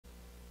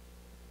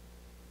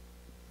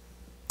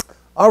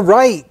All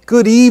right,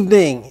 good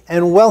evening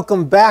and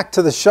welcome back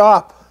to the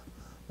shop.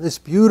 This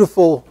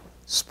beautiful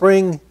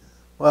spring,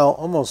 well,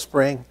 almost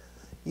spring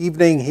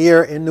evening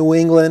here in New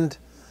England.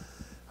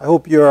 I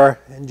hope you're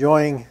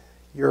enjoying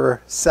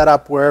your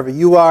setup wherever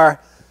you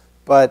are,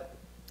 but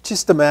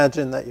just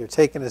imagine that you're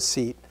taking a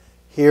seat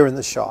here in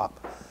the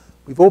shop.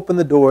 We've opened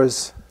the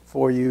doors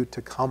for you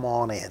to come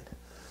on in.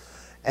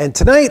 And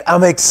tonight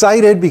I'm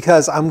excited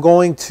because I'm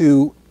going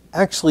to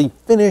actually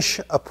finish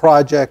a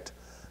project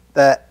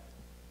that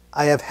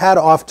I have had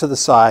off to the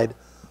side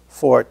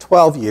for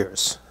 12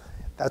 years.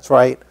 That's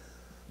right,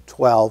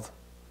 12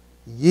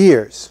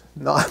 years.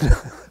 Not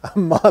a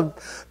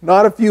month,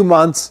 not a few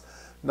months,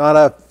 not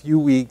a few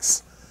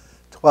weeks,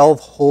 12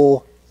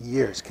 whole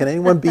years. Can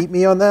anyone beat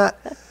me on that?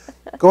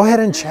 Go ahead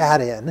and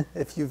chat in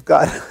if you've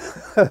got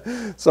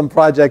some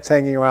projects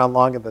hanging around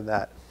longer than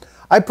that.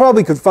 I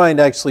probably could find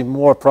actually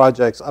more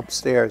projects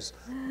upstairs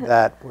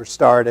that were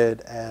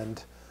started,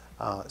 and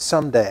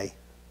someday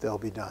they'll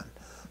be done.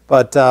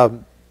 But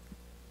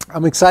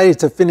I'm excited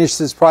to finish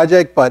this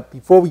project, but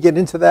before we get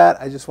into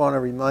that, I just want to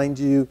remind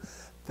you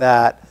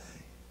that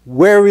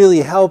we're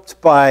really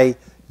helped by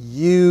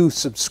you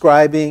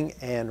subscribing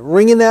and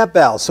ringing that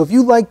bell. So if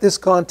you like this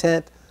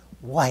content,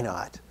 why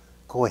not?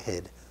 Go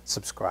ahead,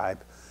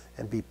 subscribe,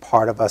 and be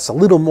part of us a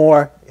little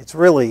more. It's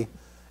really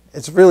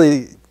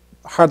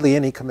hardly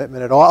any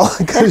commitment at all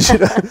because you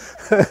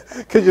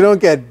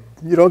don't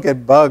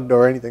get bugged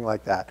or anything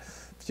like that.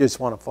 If you just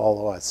want to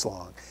follow us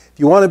along. If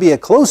you want to be a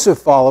closer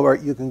follower,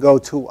 you can go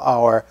to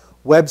our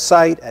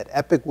website at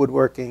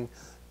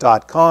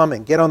epicwoodworking.com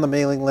and get on the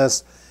mailing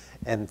list.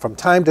 And from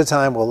time to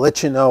time, we'll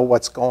let you know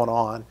what's going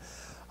on.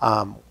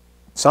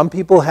 Some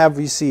people have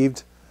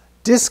received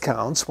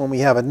discounts when we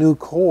have a new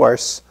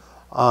course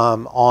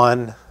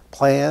on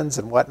plans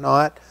and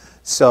whatnot.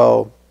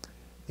 So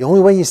the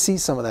only way you see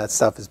some of that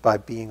stuff is by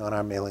being on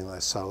our mailing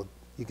list. So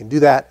you can do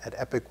that at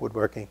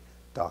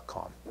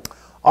epicwoodworking.com.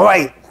 All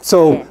right,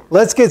 so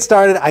let's get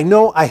started. I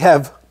know I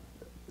have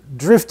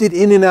drifted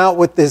in and out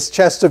with this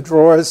chest of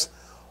drawers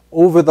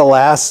over the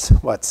last,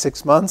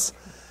 6 months?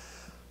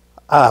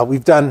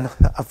 We've done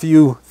a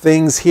few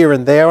things here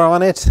and there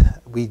on it.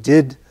 We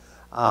did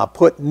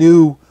put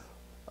new,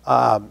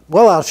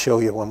 well, I'll show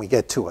you when we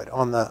get to it.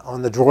 On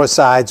the drawer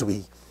sides,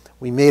 we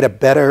made a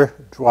better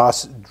drawer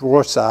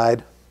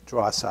side.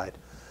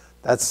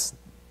 That's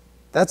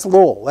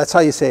Lowell. That's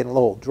how you say it in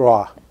Lowell,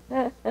 draw,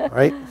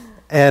 right?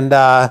 And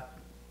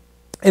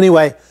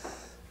anyway,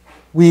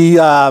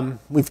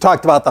 we've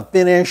talked about the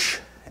finish,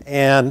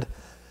 and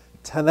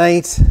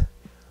tonight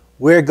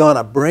we're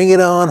gonna bring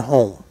it on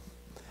home.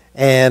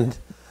 And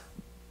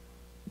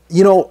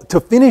you know, to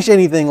finish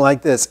anything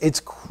like this, it's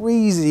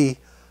crazy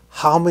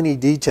how many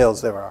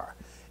details there are.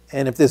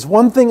 And if there's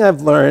one thing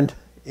I've learned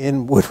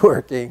in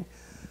woodworking,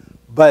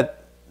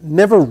 but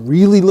never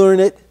really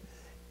learn it,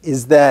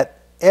 is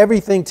that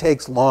everything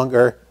takes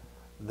longer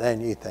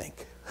than you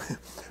think.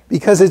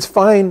 Because it's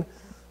fine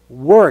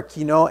work,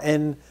 you know,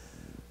 and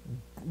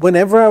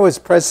whenever I was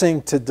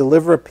pressing to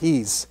deliver a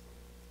piece,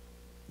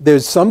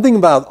 there's something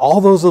about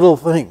all those little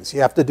things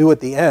you have to do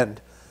at the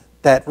end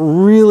that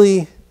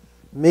really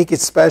make it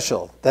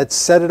special, that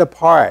set it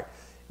apart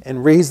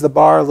and raise the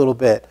bar a little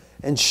bit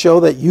and show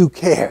that you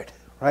cared,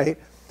 right?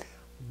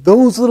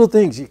 Those little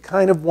things you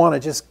kind of want to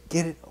just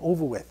get it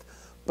over with.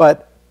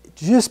 But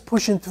just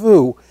pushing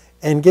through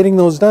and getting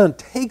those done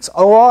takes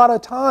a lot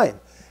of time.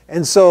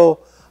 And so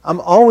I'm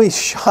always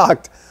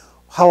shocked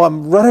how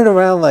I'm running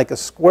around like a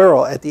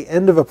squirrel at the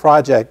end of a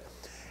project.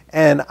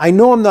 And I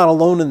know I'm not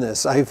alone in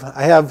this. I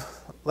have,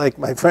 like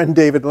my friend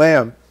David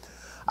Lamb,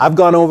 I've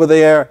gone over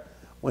there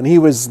when he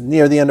was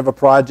near the end of a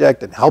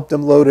project and helped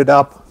him load it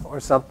up or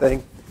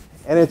something.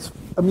 And it's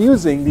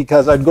amusing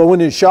because I'd go in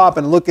his shop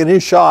and look in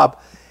his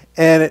shop,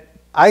 and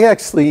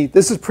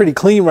this is pretty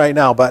clean right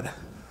now, but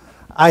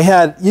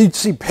you'd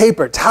see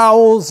paper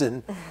towels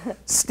and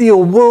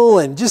steel wool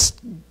and just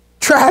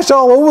trash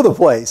all over the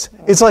place.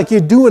 It's like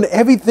you're doing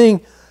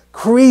everything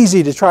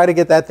crazy to try to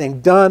get that thing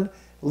done,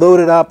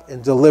 loaded up,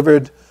 and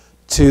delivered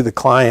to the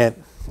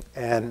client.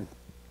 And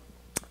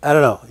I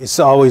don't know, it's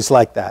always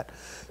like that.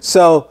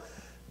 So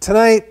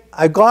tonight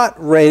I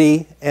got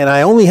ready, and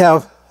I only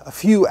have a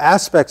few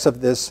aspects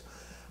of this.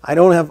 I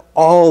don't have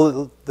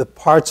all the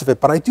parts of it,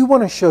 but I do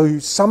want to show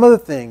you some of the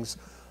things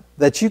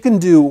that you can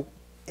do,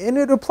 and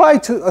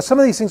some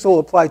of these things will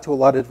apply to a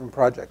lot of different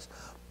projects.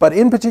 But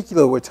in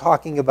particular, we're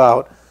talking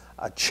about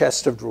a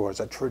chest of drawers,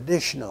 a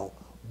traditional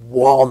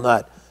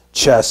walnut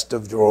chest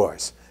of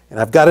drawers. And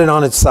I've got it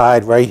on its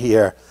side right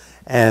here.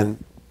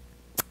 And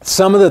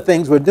some of the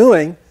things we're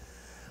doing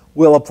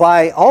will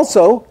apply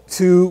also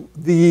to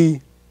the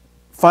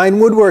fine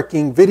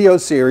woodworking video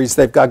series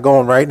they've got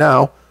going right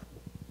now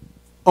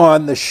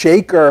on the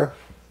shaker.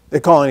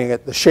 They're calling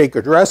it the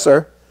shaker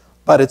dresser,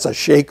 but it's a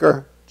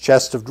shaker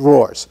chest of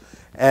drawers.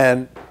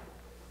 And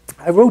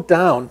I wrote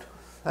down,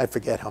 I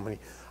forget how many,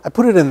 I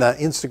put it in the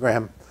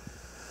Instagram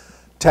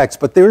text,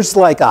 but there's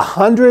like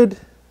 100,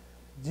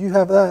 do you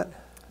have that?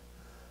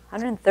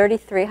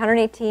 133,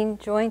 118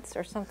 joints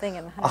or something,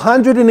 and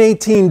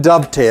 118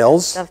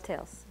 dovetails.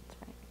 Dovetails,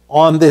 that's right.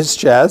 On this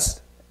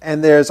chest,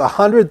 and there's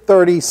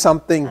 130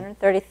 something.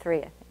 133, I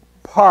think.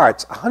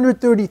 Parts,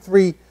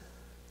 133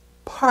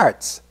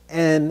 parts,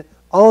 and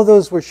all of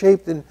those were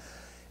shaped, and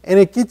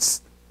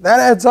that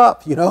adds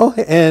up, you know,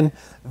 and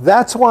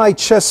that's why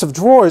chests of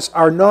drawers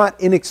are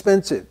not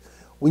inexpensive.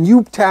 When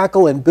you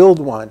tackle and build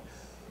one,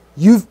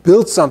 you've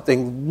built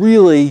something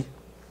really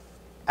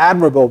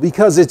admirable,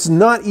 because it's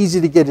not easy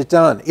to get it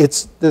done.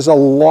 There's a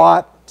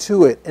lot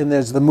to it, and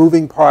there's the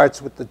moving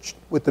parts with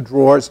the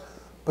drawers,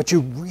 but you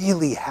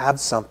really have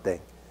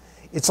something.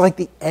 It's like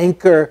the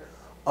anchor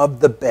of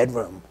the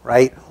bedroom,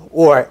 right?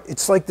 Or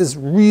it's like this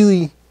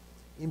really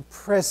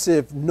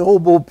impressive,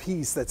 noble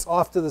piece that's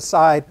off to the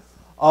side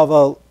of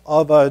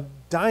a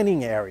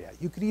dining area.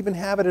 You could even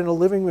have it in a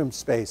living room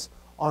space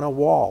on a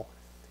wall.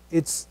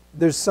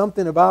 There's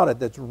something about it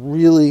that's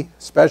really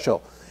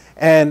special.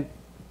 And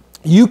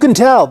you can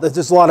tell that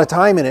there's a lot of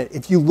time in it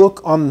if you look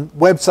on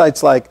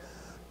websites like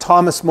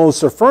Thomas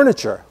Moser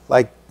Furniture,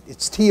 like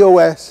it's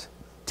THOS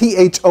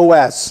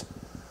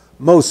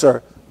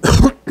Moser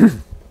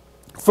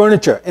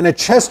Furniture. And a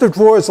chest of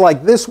drawers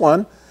like this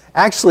one,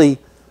 actually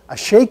a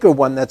shaker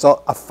one that's a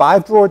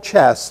 5-drawer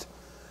chest,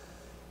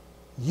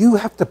 you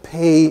have to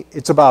pay,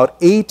 it's about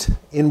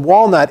in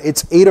walnut,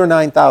 it's $8,000 or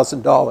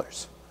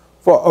 $9,000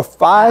 for a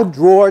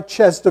 5-drawer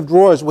chest of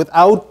drawers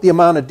without the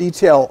amount of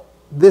detail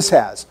this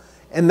has.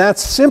 And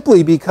that's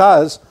simply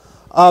because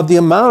of the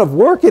amount of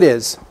work it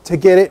is to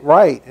get it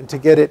right and to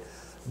get it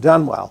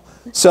done well.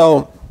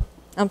 So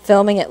I'm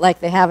filming it like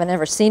they haven't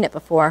ever seen it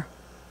before.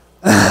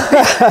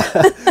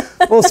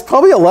 Well, it's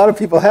probably a lot of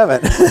people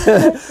haven't.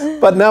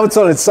 But now it's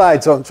on its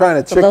side, so I'm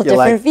trying to trick you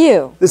like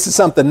view. This is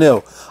something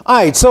new. All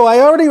right, so I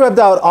already rubbed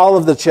out all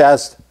of the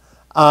chest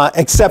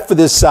except for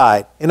this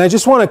side. And I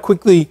just want to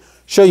quickly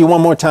show you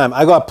one more time.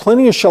 I got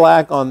plenty of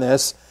shellac on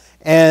this,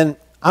 and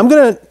I'm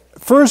going to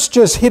first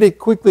just hit it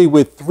quickly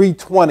with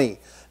 320.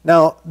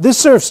 Now, this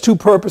serves two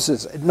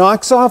purposes. It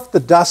knocks off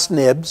the dust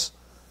nibs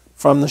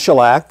from the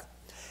shellac,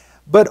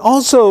 but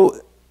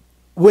also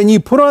when you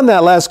put on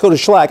that last coat of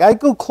shellac, I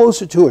go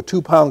closer to a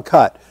 2-pound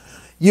cut.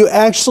 You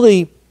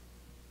actually,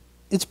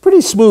 it's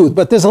pretty smooth,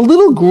 but there's a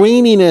little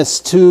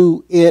graininess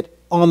to it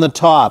on the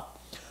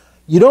top.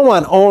 You don't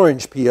want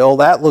orange peel,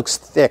 that looks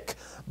thick,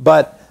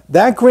 but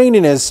that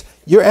graininess,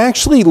 you're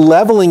actually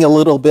leveling a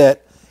little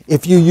bit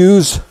if you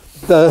use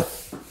the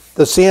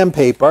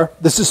sandpaper.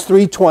 This is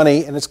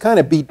 320 and it's kind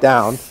of beat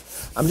down.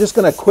 I'm just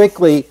going to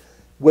quickly,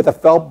 with a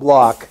felt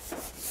block,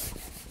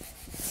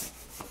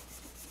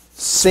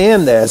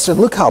 sand this, and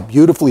look how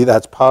beautifully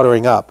that's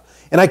powdering up.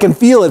 And I can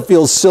feel it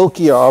feels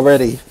silkier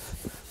already.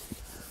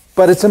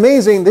 But it's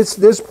amazing,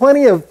 there's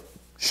plenty of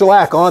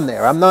shellac on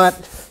there. I'm not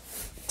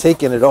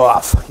taking it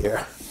off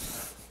here.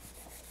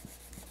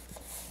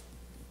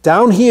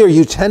 Down here,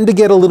 you tend to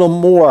get a little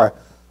more.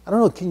 I don't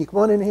know, can you come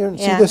on in here and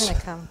see this? Yeah, I'm going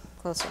to come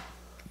closer.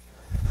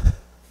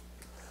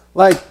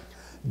 Like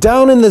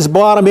down in this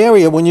bottom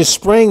area, when you're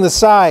spraying the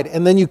side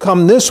and then you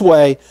come this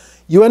way,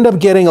 you end up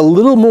getting a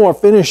little more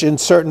finish in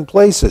certain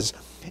places.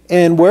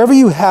 And wherever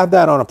you have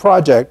that on a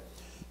project,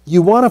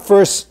 you want to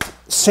first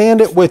sand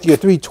it with your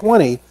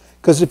 320,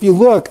 because if you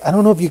look, I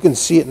don't know if you can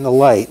see it in the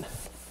light,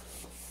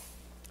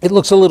 it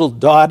looks a little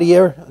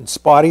dottier and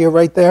spottier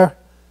right there.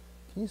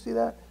 Can you see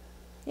that?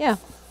 Yeah.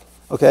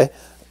 Okay.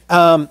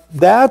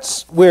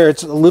 That's where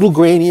it's a little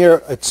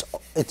grainier.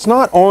 It's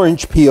not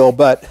orange peel,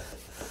 but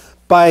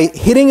by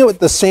hitting it with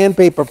the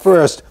sandpaper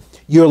first,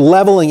 you're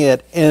leveling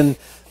it, and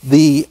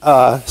the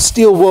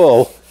steel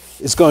wool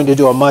is going to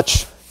do a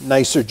much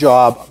nicer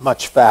job,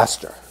 much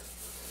faster.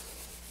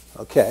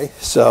 Okay,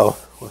 so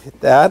we'll hit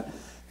that.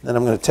 Then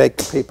I'm going to take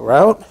the paper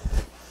out.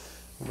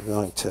 We're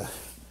going to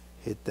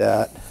hit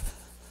that.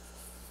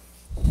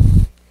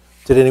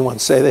 Did anyone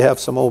say they have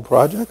some old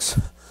projects?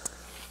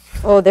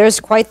 Oh, there's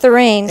quite the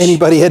range.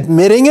 Anybody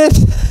admitting it?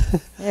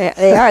 Yeah,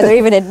 they are. They're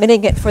even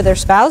admitting it for their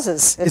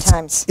spouses at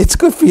times. It's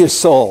good for your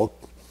soul,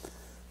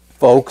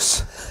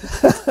 folks.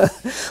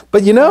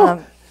 But you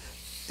know,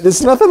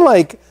 there's nothing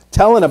like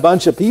telling a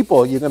bunch of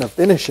people you're going to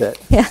finish it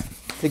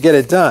to get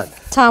it done.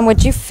 Tom,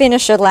 would you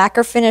finish a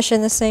lacquer finish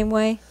in the same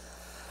way?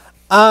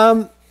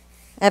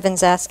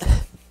 Evan's asking.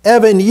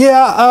 Evan,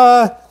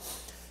 yeah,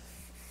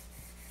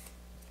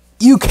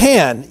 you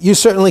can. You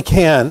certainly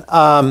can.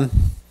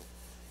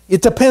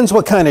 It depends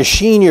what kind of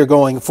sheen you're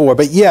going for,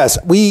 but yes,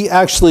 we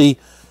actually,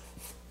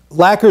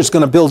 lacquer is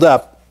going to build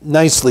up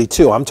nicely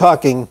too. I'm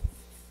talking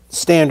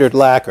standard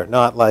lacquer,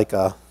 not like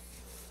a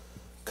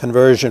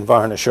conversion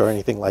varnish or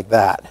anything like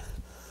that.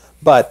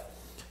 But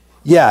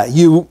yeah,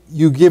 you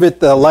give it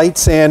the light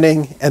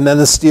sanding and then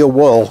the steel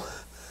wool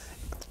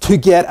to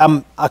get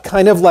a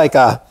kind of like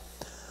a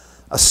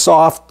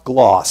soft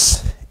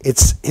gloss.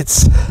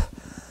 It's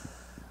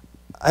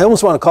I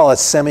almost want to call it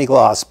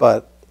semi-gloss,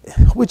 but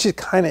which it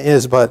kind of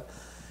is, but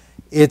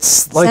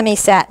it's like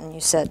semi-satin, you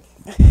said.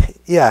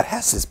 Yeah, it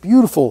has this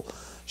beautiful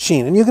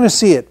sheen, and you're going to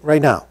see it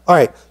right now. All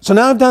right, so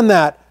now I've done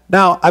that.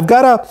 Now I've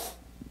got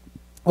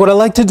what I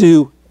like to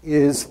do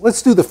is,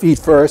 let's do the feet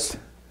first,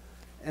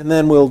 and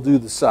then we'll do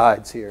the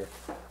sides here.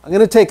 I'm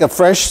going to take a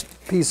fresh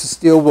piece of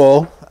steel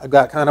wool. I've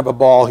got kind of a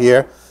ball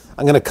here.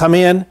 I'm going to come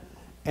in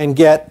and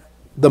get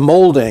the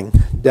molding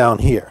down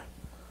here.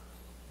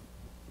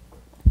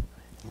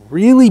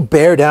 Really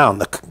bear down.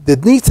 The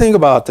neat thing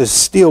about this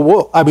steel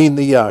wool,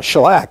 the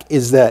shellac,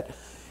 is that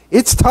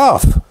it's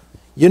tough.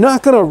 You're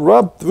not going to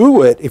rub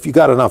through it if you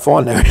got enough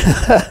on there.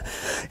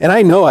 And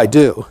I know I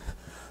do.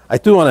 I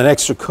threw on an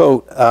extra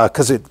coat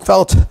because it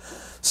felt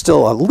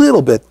still a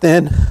little bit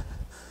thin.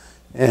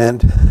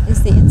 And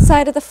is the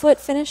inside of the foot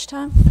finished,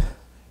 Tom?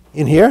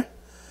 In here?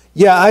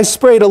 Yeah, I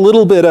sprayed a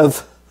little bit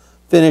of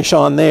finish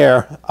on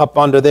there, up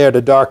under there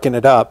to darken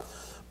it up.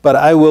 But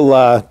I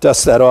will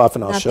dust that off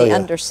and I'll show you. Not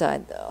the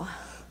underside, though.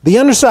 The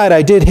underside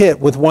I did hit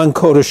with one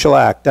coat of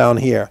shellac down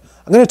here.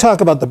 I'm going to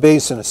talk about the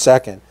base in a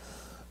second.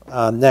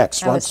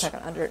 Next. I was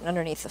talking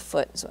underneath the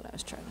foot is what I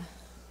was trying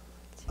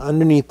to.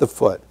 Underneath the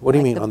foot. What do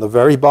you mean? On the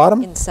very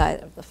bottom?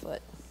 Inside of the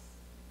foot.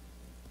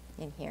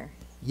 In here.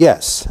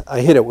 Yes.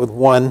 I hit it with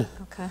one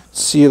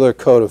sealer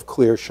coat of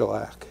clear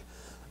shellac.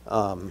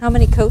 How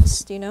many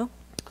coats do you know?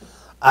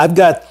 I've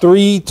got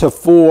 3 to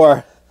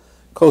 4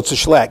 coats of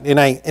shellac, and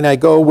I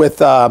go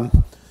with, I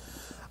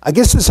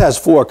guess this has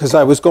 4 because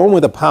I was going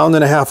with a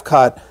 1.5 pound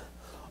cut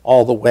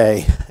all the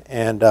way,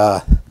 and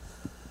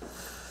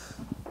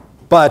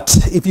but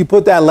if you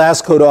put that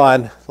last coat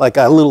on, like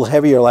a little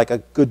heavier, like a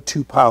good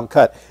 2 pound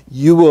cut,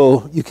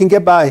 you can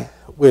get by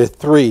with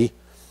 3.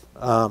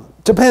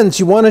 Depends.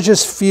 You want to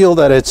just feel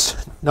that it's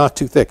not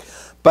too thick,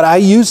 but I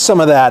used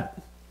some of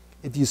that.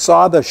 If you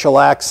saw the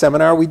shellac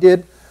seminar we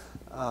did,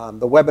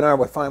 the webinar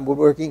with Fine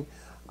Woodworking,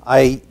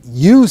 I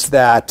used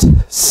that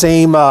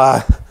same,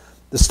 the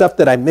stuff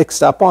that I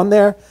mixed up on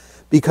there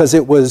because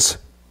it was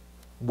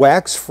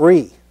wax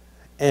free.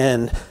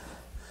 And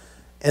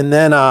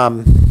then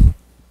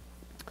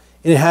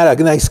it had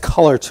a nice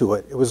color to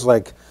it. It was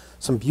like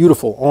some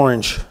beautiful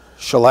orange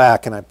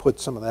shellac, and I put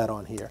some of that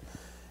on here.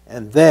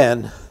 And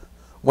then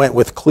went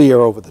with clear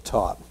over the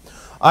top.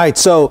 All right,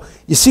 so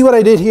you see what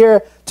I did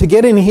here? To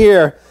get in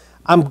here,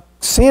 I'm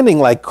sanding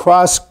like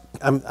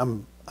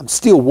I'm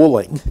steel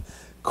wooling.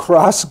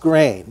 Cross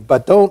grain,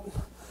 but don't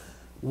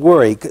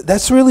worry.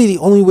 That's really the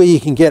only way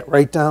you can get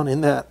right down in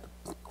that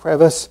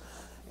crevice.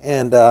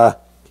 And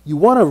you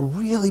want to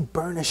really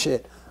burnish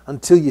it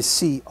until you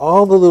see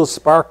all the little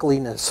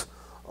sparkliness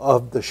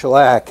of the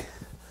shellac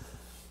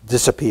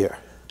disappear.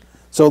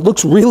 So it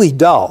looks really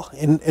dull.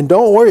 And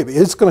don't worry,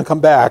 it's going to come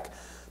back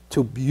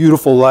to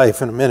beautiful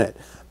life in a minute.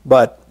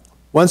 But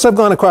once I've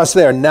gone across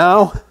there,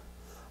 now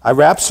I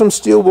wrapped some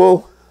steel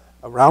wool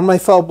around my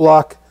felt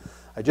block.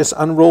 I just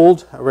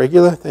unrolled a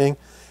regular thing,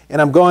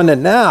 and I'm going to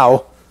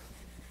now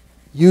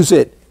use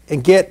it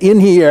and get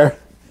in here,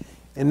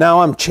 and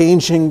now I'm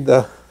changing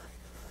the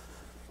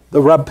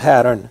rub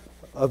pattern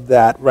of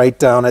that right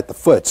down at the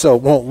foot so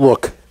it won't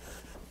look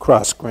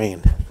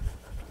cross-grained.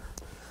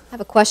 I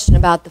have a question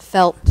about the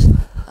felt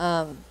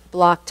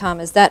block, Tom.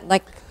 Is that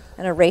like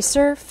an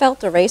eraser,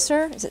 felt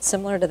eraser? Is it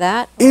similar to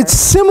that? Or? It's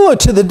similar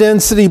to the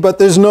density, but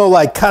there's no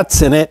like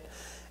cuts in it.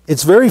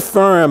 It's very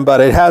firm,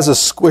 but it has a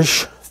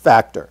squish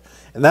factor.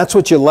 And that's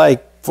what you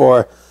like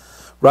for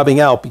rubbing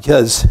out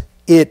because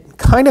it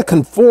kind of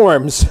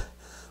conforms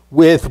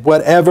with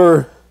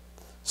whatever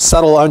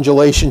subtle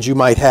undulations you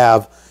might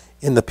have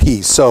in the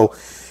piece. So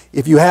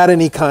if you had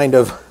any kind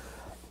of,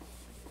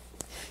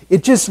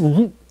 it just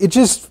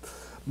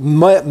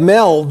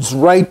melds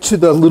right to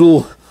the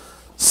little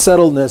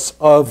subtleness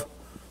of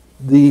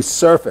the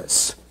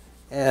surface.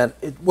 And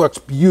it works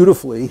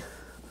beautifully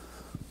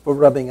for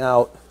rubbing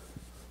out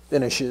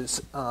finishes.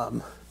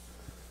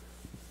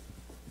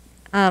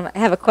 I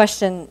have a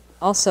question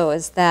also.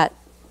 Is that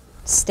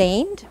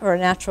stained or a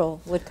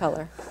natural wood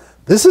color?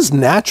 This is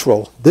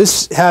natural.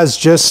 This has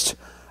just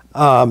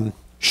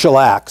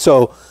shellac.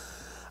 So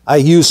I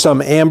used some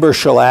amber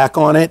shellac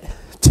on it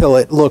till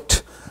it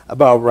looked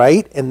about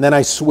right, and then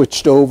I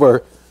switched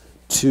over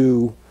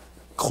to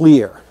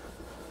clear.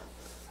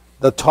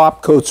 The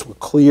top coats were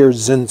clear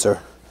Zinsser.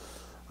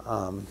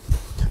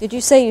 Did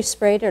you say you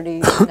sprayed or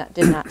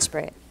did not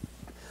spray it?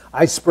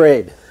 I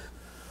sprayed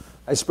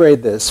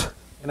this.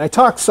 And I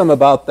talked some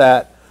about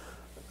that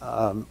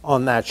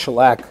on that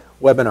shellac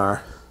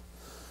webinar.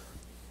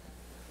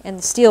 And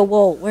the steel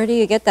wool, where do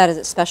you get that? Is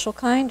it special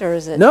kind or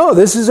is it? No,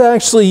 this is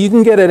actually, you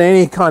can get it at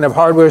any kind of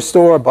hardware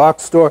store,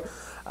 box store.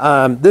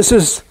 This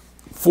is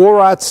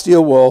 4-aught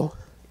steel wool.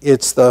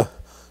 It's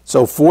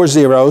so 4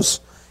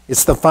 zeros.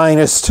 It's the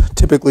finest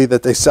typically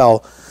that they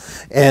sell.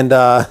 And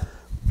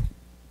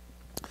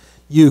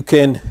you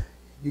get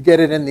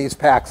it in these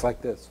packs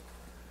like this.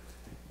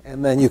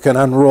 And then you can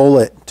unroll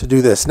it to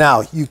do this.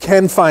 Now, you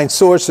can find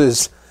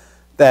sources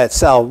that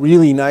sell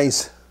really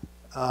nice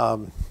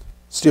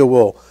steel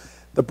wool.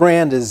 The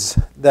brand is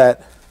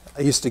that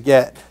I used to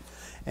get,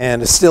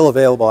 and is still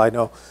available, I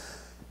know,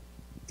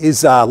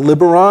 is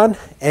Liberon,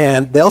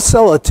 and they'll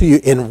sell it to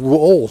you in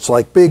rolls,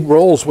 like big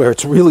rolls where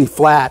it's really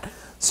flat,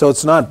 so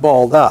it's not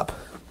balled up.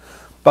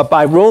 But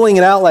by rolling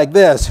it out like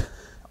this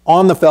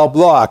on the felt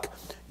block,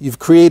 you've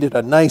created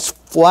a nice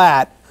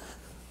flat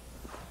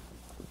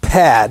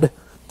pad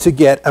to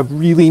get a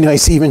really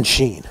nice even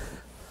sheen.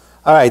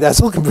 All right, that's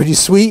looking pretty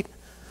sweet.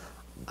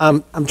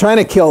 I'm trying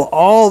to kill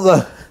all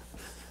the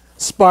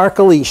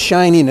sparkly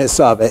shininess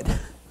of it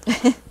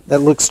that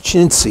looks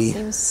chintzy.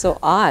 Seems so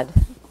odd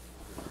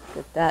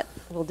that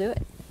will do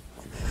it.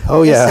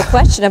 Oh yeah. Just a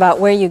question about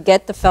where you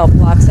get the felt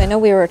blocks. I know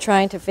we were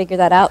trying to figure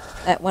that out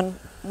at one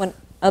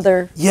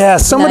other Yeah,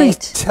 somebody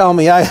night. tell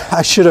me.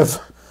 I should have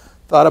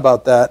thought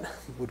about that.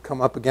 It would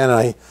come up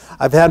again.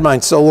 I've had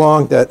mine so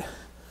long that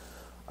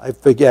I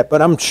forget,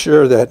 but I'm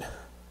sure that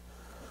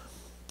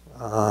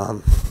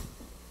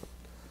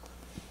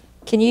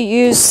Can you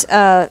use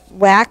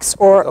wax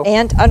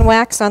and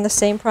unwax on the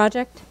same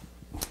project?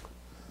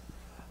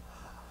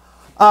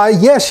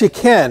 yes, you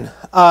can.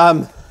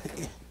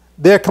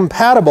 They're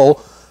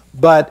compatible,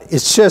 but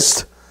it's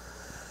just,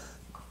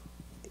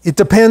 it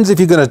depends if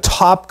you're going to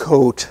top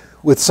coat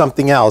with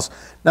something else.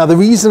 Now, the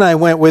reason I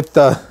went with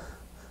the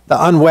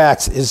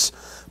unwax is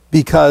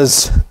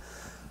because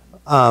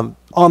on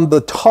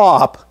the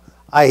top,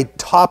 I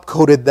top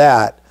coated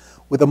that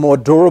with a more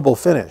durable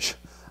finish.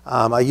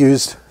 I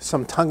used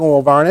some tung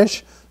oil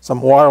varnish,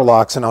 some water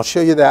locks, and I'll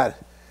show you that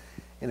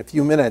in a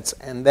few minutes.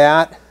 And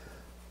that,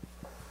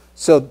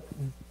 so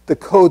the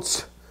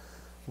coats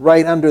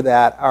right under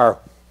that are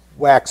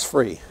wax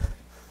free,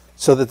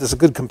 so that there's a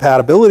good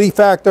compatibility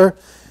factor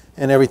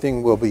and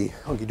everything will be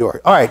hunky-dory.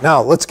 All right,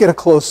 now let's get a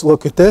close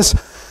look at this.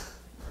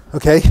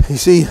 Okay,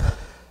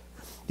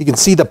 you can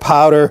see the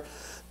powder,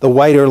 the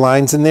whiter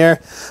lines in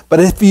there, but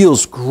it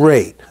feels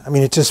great. I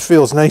mean, it just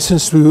feels nice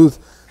and smooth.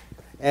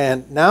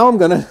 And now I'm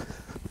gonna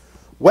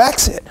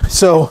wax it.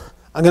 So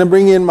I'm gonna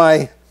bring in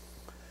my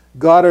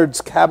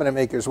Goddard's Cabinet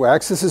Maker's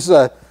wax. This is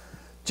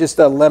just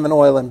a lemon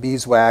oil and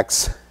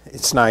beeswax.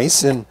 It's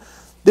nice, and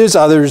there's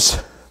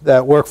others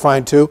that work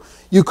fine too.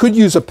 You could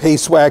use a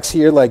paste wax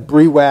here, like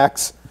brie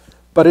wax,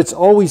 but it's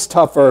always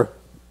tougher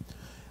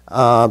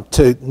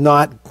to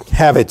not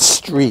have it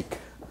streak.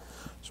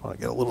 Just want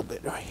to get a little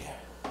bit right here.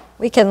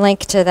 We can link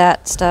to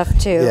that stuff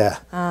too.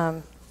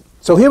 Yeah.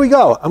 So here we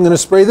go. I'm going to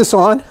spray this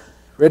on.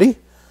 Ready?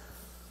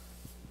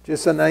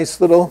 Just a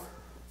nice little.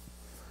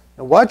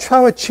 Now watch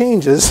how it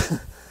changes.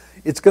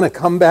 It's going to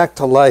come back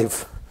to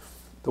life.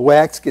 The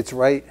wax gets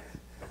right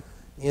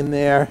in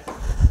there,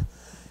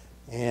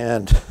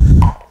 and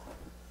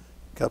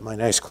got my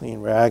nice clean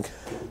rag.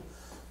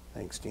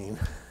 Thanks, Dean.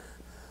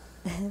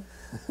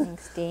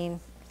 Thanks, Dean.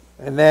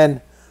 And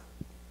then,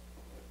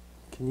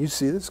 can you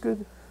see this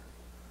good?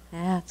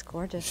 Yeah, it's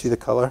gorgeous. See the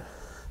color?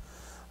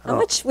 How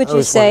much would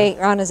you say,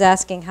 Ron is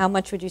asking, how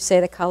much would you say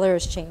the color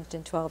has changed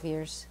in 12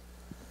 years?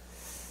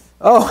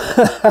 Oh,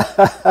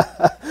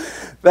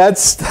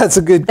 that's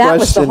a good question. That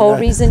was the whole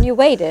reason you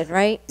waited,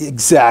 right?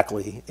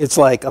 Exactly. It's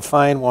like a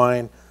fine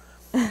wine.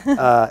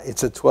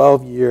 It's a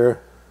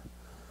 12-year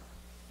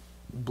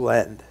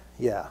blend,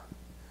 yeah.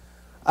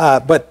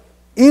 But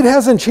it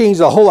hasn't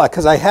changed a whole lot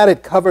because I had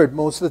it covered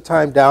most of the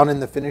time down in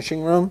the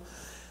finishing room.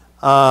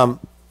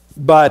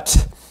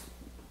 But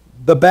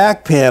the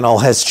back panel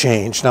has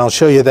changed, and I'll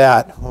show you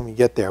that when we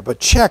get there.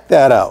 But check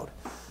that out.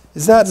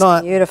 Is that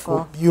not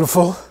beautiful?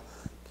 Beautiful.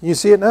 Can you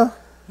see it now?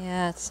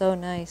 Yeah, it's so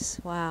nice.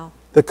 Wow.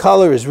 The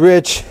color is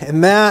rich,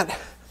 and that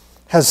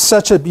has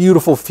such a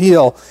beautiful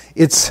feel.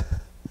 It's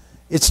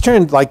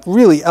turned like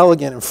really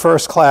elegant and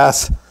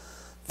first-class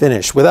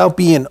finish without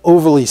being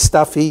overly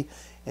stuffy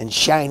and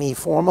shiny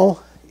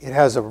formal. It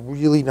has a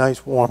really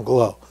nice warm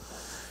glow.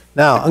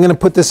 Now I'm going to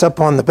put this up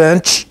on the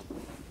bench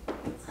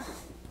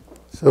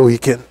so we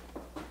can.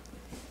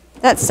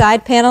 That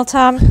side panel,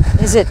 Tom,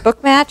 is it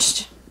book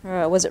matched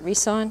or was it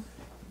resawn?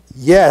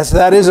 Yes,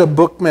 that is a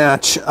book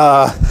match.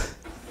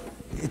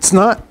 It's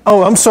not.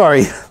 Oh, I'm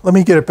sorry. Let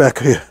me get it back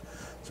here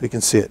so you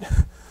can see it.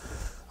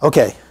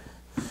 Okay.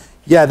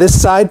 Yeah, this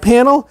side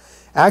panel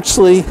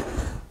actually,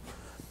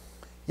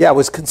 yeah, it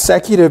was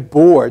consecutive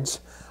boards.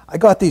 I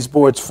got these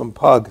boards from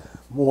Pug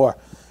Moore,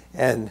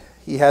 and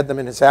he had them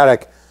in his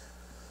attic.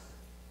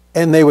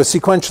 And they were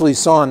sequentially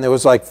sawn. There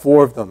was like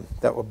 4 of them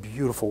that were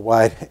beautiful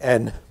wide.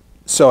 And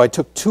so I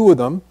took 2 of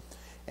them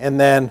and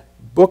then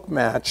book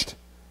matched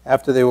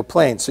after they were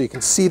plain. So you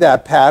can see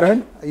that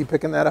pattern. Are you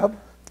picking that up?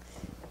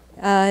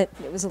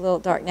 It was a little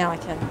dark. Now I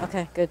can.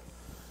 Okay, good.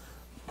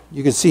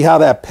 You can see how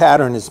that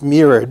pattern is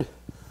mirrored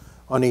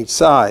on each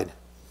side.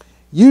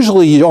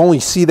 Usually you only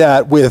see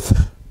that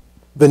with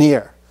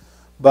veneer.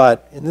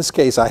 But in this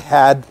case, I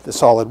had the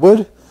solid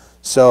wood,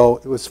 so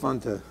it was fun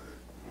to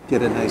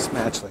get a nice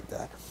match like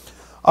that.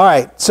 All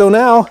right, so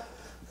now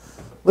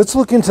let's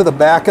look into the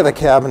back of the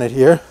cabinet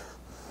here.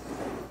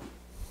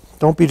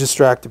 Don't be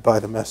distracted by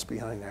the mess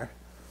behind there.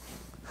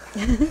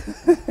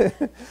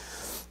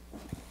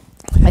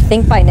 I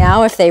think by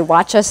now, if they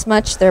watch us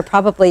much, they're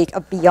probably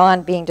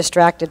beyond being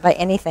distracted by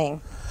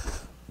anything.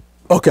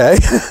 Okay.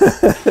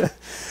 Just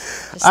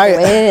the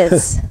way it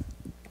is.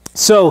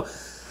 So,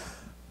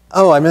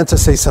 oh, I meant to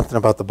say something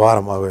about the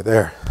bottom while we were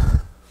there.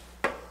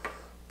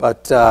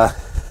 But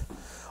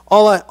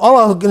all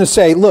I'm going to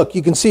say, look,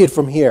 you can see it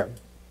from here.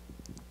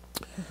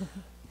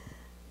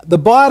 The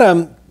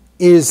bottom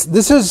is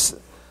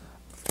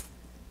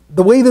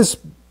the way this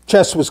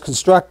chest was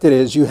constructed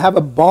is you have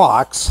a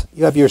box,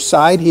 you have your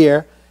side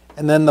here,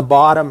 and then the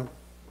bottom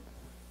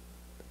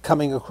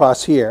coming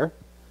across here,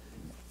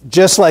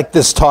 just like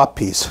this top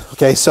piece.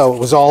 Okay, so it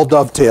was all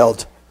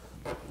dovetailed,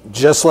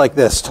 just like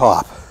this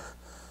top.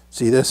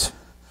 See this?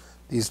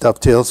 These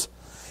dovetails.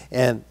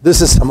 And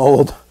this is some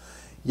old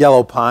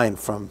yellow pine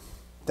from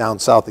down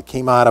south. It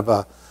came out of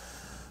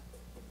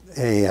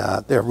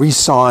their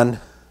resawn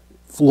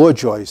floor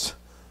joists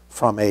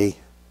from a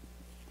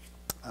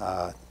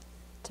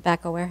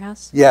tobacco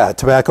warehouse? Yeah,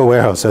 tobacco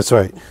warehouse, that's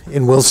right,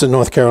 in Wilson,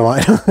 North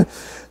Carolina.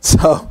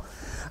 So,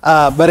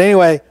 but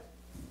anyway,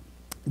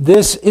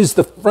 this is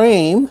the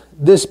frame.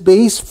 This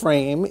base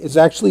frame is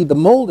actually the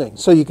molding.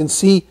 So you can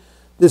see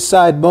this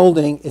side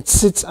molding, it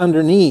sits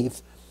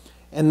underneath,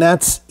 and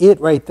that's it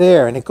right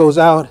there, and it goes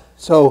out.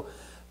 So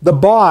the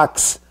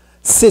box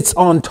sits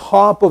on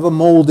top of a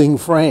molding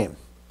frame.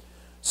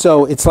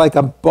 So it's like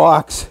a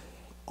box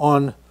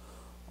on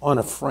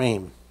a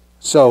frame.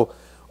 So,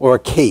 or a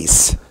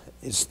case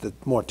is the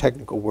more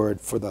technical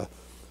word for the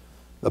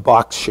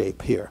box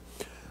shape here.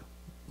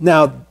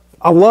 Now,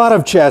 a lot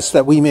of chests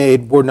that we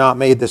made were not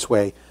made this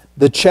way.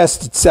 The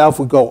chest itself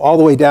would go all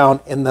the way down,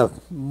 and the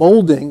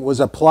molding was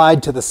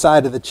applied to the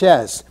side of the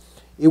chest.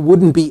 It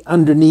wouldn't be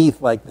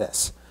underneath like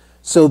this.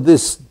 So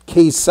this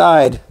case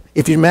side,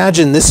 if you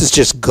imagine, this is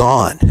just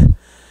gone,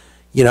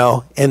 you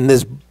know, and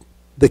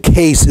the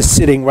case is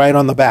sitting right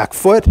on the back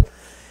foot,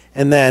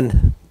 and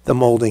then the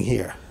molding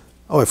here.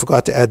 Oh, I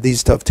forgot to add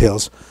these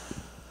dovetails.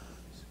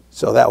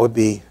 So that would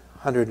be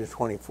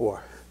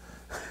 124.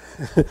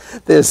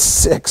 There's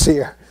 6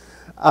 here.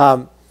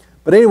 But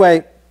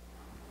anyway,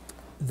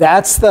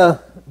 that's the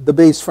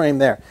base frame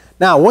there.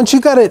 Now, once you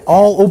got it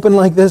all open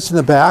like this in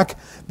the back,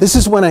 this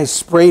is when I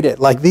sprayed it.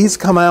 Like, these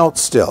come out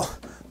still.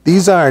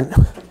 These are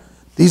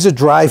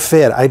dry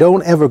fit. I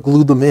don't ever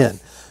glue them in,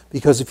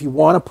 because if you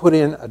want to put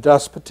in a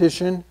dust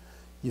partition,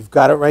 you've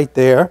got it right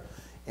there.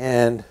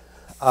 And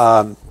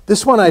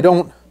this one I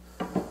don't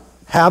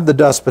have the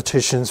dust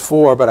partitions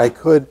for, but I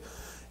could.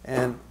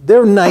 And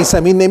they're nice.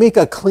 I mean, they make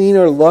a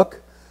cleaner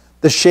look.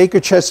 The shaker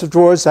chest of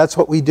drawers, that's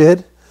what we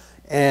did.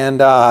 And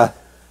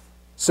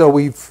so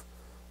we've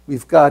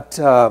got,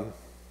 so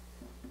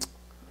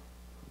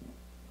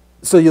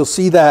you'll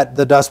see that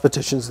the dust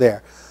partitions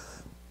there.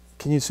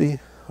 Can you see?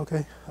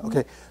 Okay,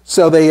 okay.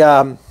 So they,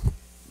 and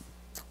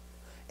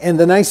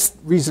the nice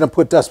reason to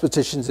put dust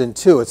partitions in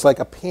too, it's like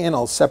a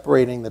panel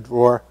separating the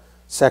drawer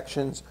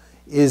sections,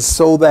 is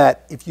so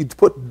that if you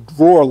put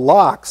drawer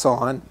locks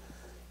on,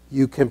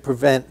 you can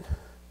prevent,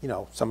 you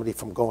know, somebody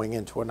from going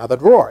into another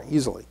drawer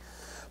easily.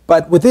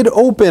 But with it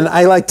open,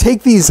 I like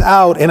take these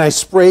out and I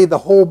spray the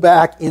whole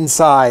back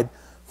inside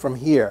from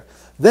here.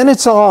 Then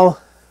it's all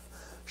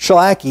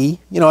shellacky.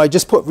 You know, I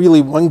just put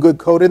really one good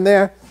coat in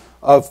there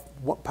of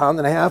 1.5 pounds,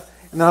 and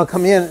then I'll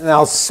come in and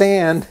I'll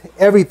sand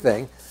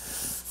everything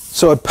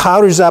so it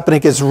powders up and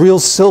it gets real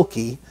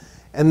silky.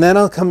 And then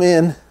I'll come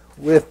in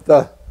with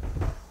the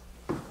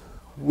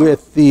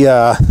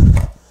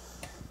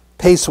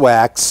paste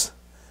wax,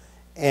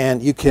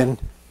 and you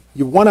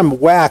want to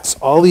wax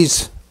all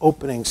these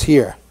openings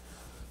here.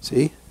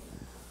 See?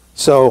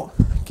 So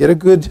get a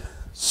good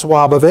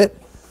swab of it.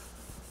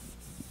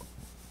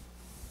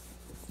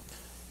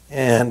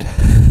 And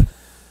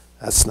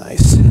that's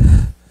nice.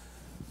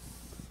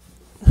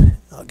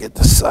 I'll get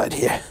this side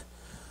here.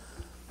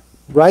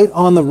 Right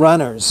on the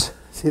runners.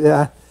 See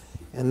that?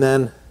 And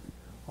then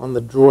on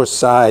the drawer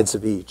sides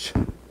of each.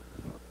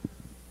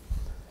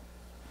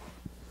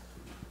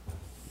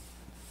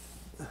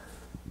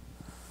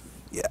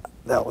 Yeah,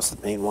 that was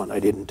the main one. I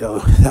didn't do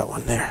that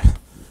one there.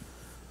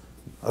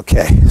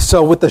 Okay,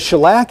 so with the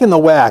shellac and the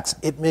wax,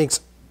 it makes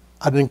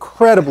an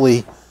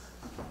incredibly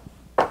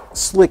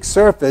slick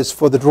surface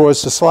for the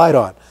drawers to slide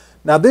on.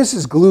 Now this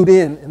is glued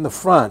in the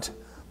front,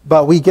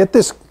 but we get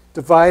this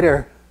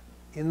divider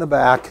in the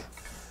back,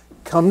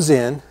 comes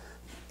in,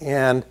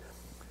 and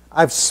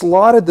I've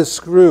slotted the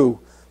screw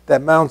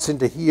that mounts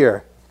into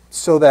here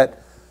so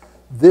that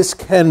this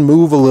can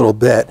move a little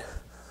bit.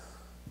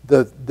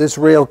 This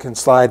rail can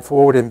slide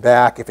forward and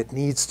back if it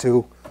needs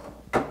to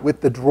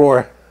with the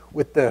drawer,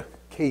 with the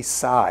case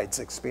sides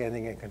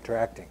expanding and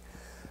contracting.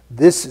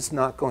 This is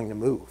not going to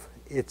move.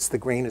 The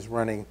grain is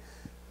running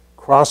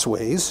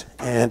crossways,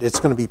 and it's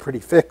going to be pretty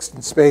fixed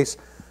in space.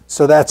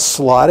 So that's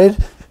slotted,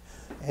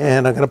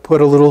 and I'm going to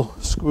put a little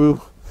screw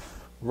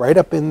right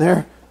up in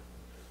there.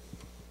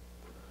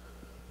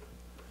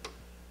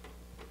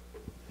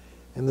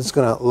 And this is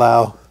going to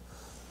allow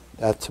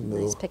that to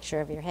move. Nice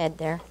picture of your head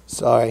there.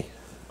 Sorry.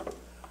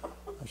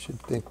 I should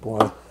think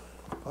more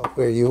about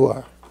where you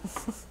are.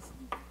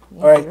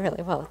 You All right. did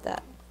really well with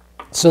that.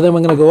 So then we're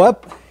going to go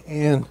up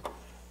and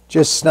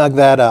just snug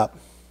that up.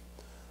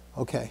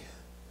 Okay.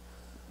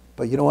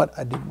 But you know what?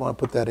 I didn't want to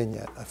put that in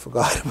yet. I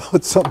forgot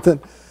about something.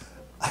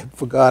 I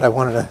forgot I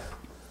wanted to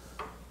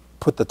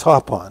put the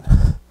top on.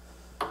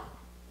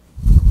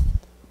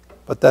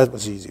 But that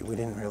was easy. We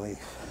didn't really...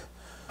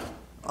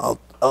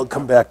 I'll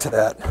come back to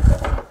that.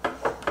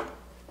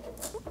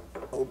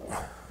 Oh.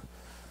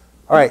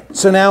 All right,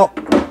 so now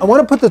I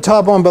want to put the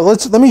top on, but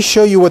let me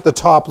show you what the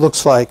top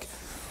looks like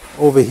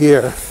over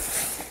here.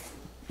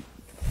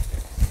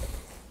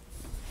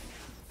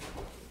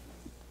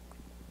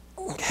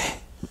 Okay.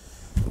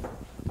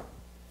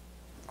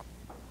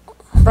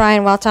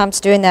 Brian, while Tom's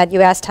doing that,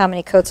 you asked how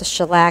many coats of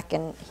shellac,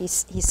 and he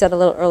said a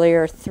little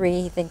earlier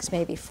 3. He thinks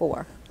maybe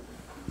 4.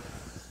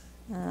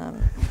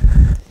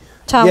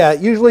 Tom? Yeah,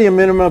 usually a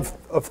minimum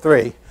of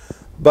 3,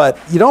 but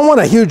you don't want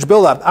a huge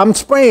buildup. I'm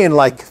spraying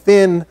like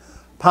thin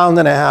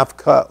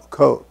 1.5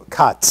 pound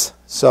cuts,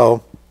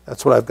 so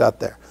that's what I've got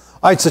there.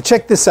 All right, so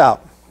check this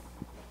out.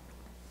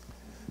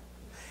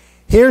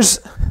 This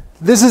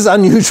is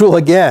unusual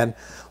again.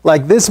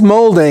 Like this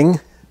molding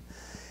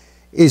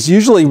is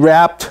usually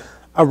wrapped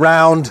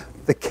around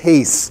the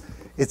case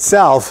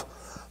itself,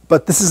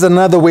 but this is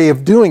another way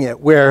of doing it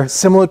where,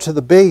 similar to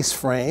the base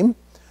frame,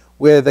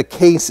 where the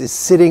case is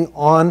sitting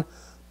on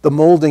the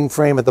molding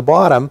frame at the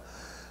bottom,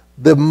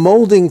 the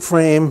molding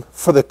frame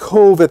for the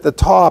cove at the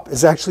top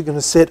is actually going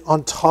to sit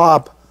on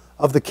top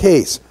of the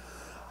case,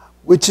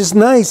 which is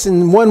nice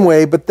in one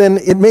way, but then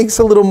it makes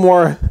a little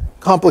more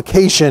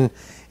complication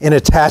in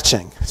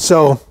attaching.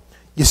 So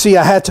you see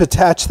I had to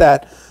attach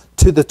that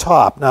to the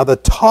top. Now the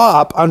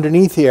top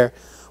underneath here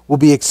will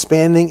be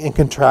expanding and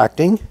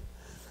contracting.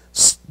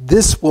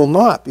 This will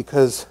not,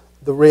 because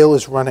the rail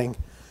is running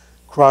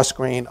cross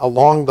grain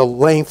along the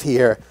length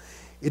here.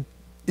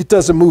 It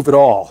doesn't move at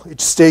all. It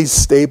stays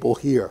stable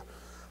here.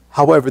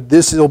 However,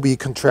 this will be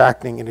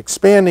contracting and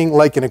expanding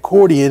like an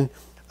accordion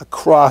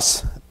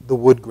across the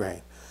wood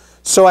grain.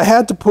 So I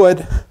had to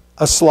put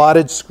a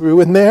slotted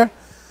screw in there,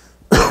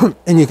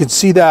 and you can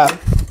see that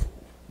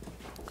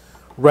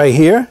right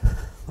here.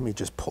 Let me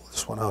just pull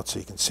this one out so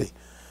you can see.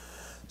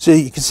 So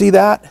you can see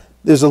that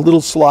there's a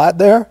little slot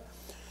there,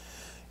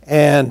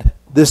 and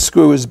this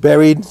screw is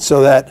buried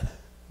so that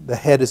the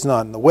head is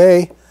not in the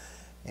way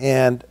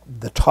and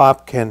the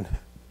top can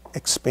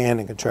expand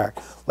and contract.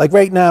 Like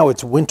right now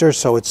it's winter,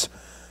 so it's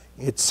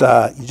you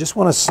just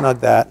want to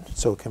snug that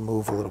so it can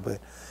move a little bit.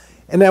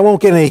 And I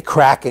won't get any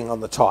cracking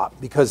on the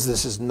top because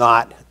this is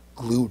not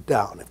glued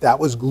down. If that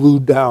was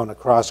glued down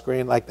across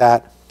grain like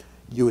that,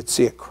 you would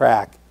see a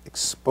crack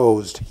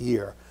exposed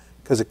here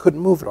because it couldn't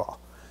move at all.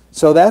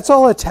 So that's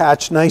all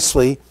attached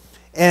nicely,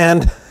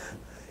 and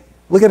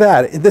look at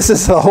that. This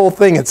is the whole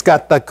thing. It's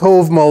got the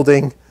cove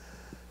molding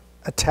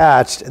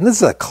attached, and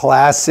this is a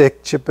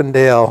classic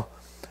Chippendale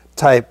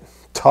type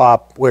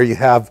top where you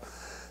have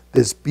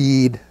this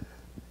bead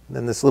and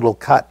then this little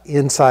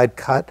inside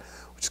cut,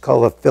 which is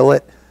called a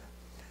fillet,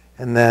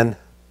 and then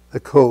the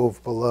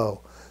cove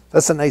below.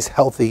 That's a nice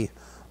healthy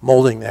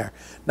molding there.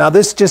 Now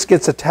this just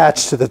gets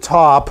attached to the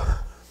top.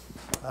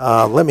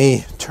 Let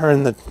me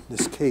turn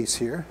this case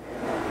here.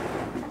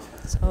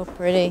 So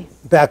pretty.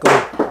 Back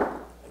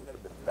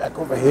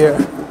over here.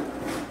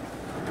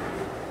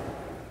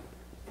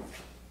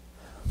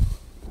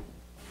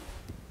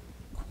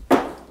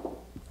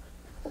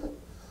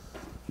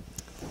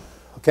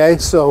 Okay,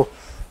 so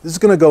this is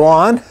going to go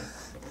on,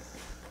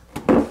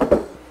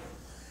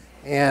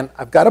 and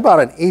I've got about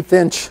an 1/8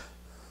 inch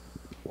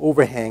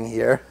overhang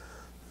here.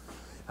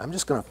 I'm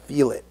just going to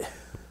feel it.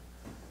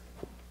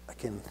 I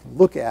can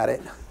look at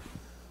it,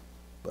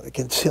 but I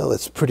can tell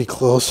it's pretty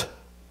close.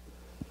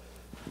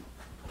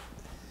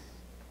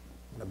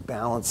 I'm going to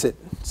balance it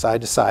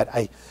side to side.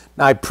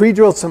 Now I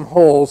pre-drilled some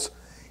holes.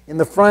 In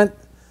the front,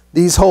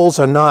 these holes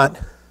are not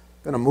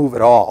going to move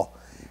at all.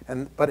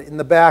 But in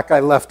the back,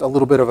 I left a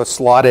little bit of a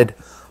slotted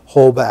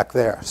hole back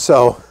there.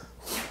 So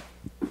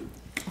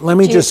let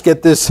me just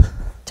get this.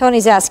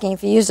 Tony's asking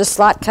if you used a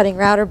slot cutting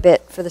router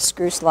bit for the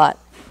screw slot.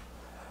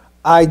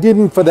 I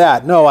didn't for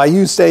that. No, I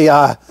used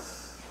a,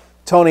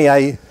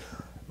 Tony,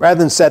 rather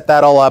than set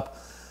that all up,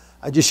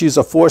 I just used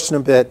a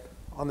Forstner bit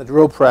on the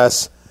drill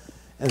press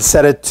and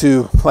set it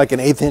to like an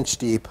 1/8 inch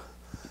deep.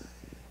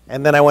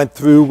 And then I went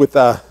through with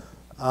a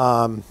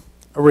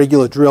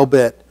regular drill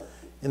bit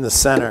in the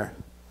center.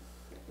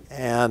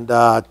 And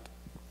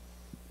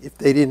if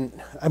they didn't,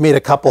 I made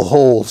a couple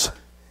holes,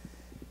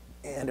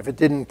 and if it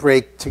didn't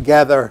break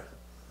together,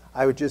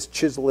 I would just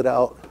chisel it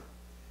out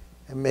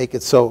and make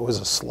it so it was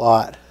a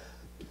slot.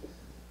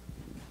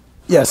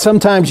 Yeah,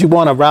 sometimes you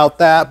want to route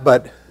that,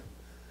 but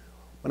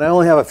when I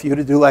only have a few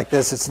to do like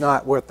this, it's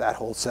not worth that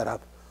whole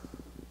setup.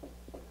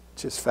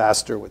 It's just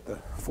faster with the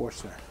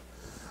Forstner.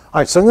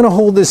 All right, so I'm going to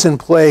hold this in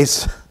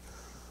place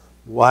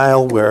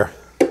while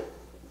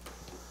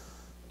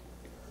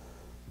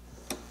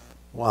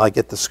I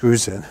get the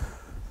screws in.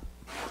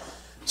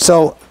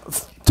 So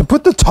to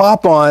put the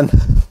top on,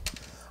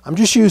 I'm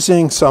just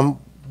using some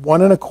 1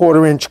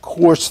 1/4 inch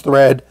coarse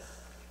thread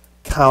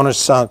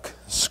countersunk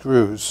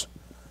screws,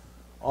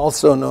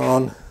 also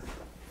known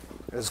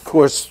as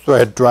coarse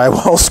thread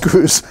drywall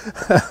screws,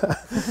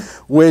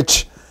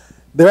 which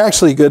they're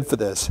actually good for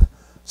this.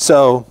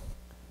 So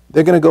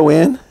they're going to go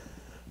in,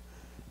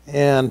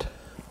 and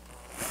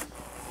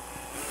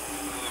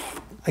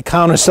I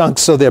countersunk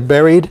so they're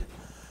buried.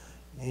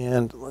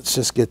 And let's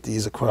just get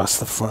these across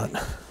the front.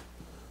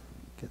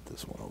 Get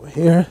this one over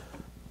here.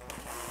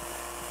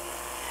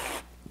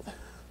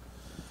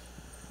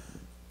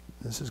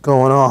 This is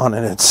going on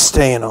and it's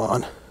staying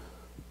on.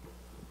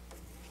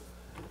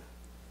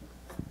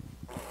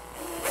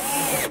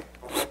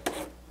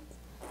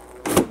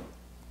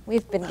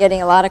 We've been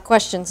getting a lot of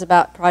questions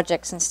about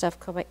projects and stuff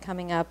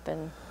coming up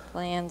and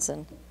plans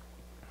and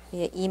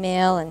via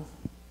email and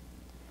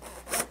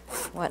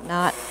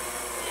whatnot.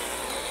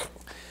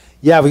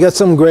 Yeah, we got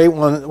some great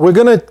ones.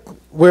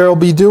 We'll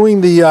be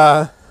doing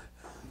the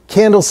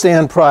candle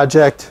stand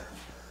project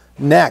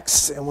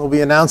next, and we'll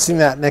be announcing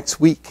that next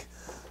week.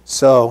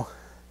 So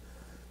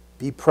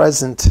be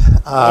present.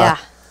 Yeah.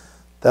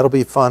 That'll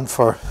be fun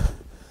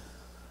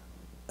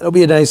it'll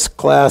be a nice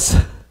class.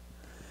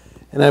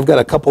 And I've got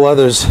a couple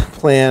others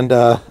planned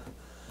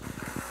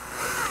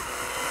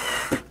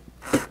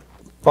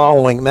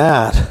following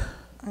that.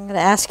 I'm going to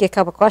ask you a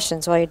couple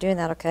questions while you're doing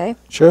that, okay?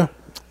 Sure.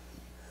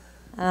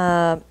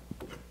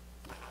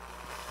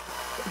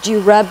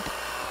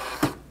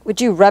 Would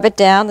you rub it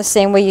down the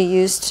same way you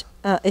used,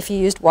 if you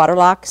used water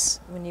locks,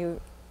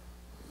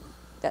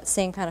 that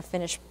same kind of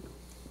finish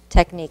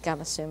technique, I'm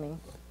assuming?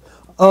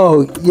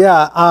 Oh,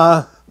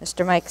 yeah.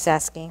 Mr. Mike's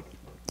asking.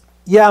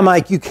 Yeah,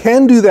 Mike, you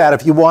can do that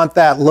if you want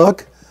that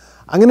look.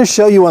 I'm going to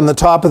show you on the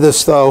top of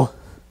this, though.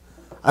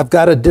 I've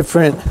got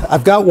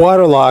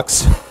water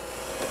locks,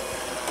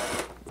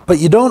 but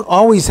you don't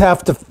always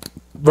have to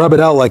rub it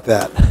out like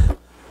that.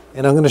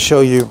 And I'm going to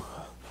show you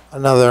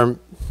another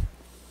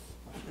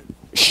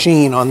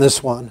sheen on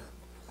this one.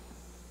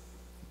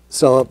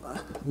 So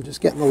I'm just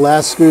getting the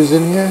last screws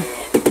in here.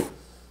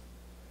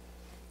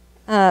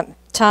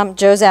 Tom,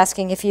 Joe's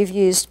asking if you've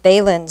used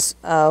Balin's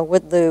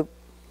wood lube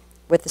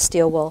with the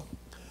steel wool.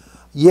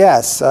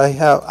 Yes, I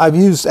have. I've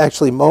used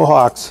actually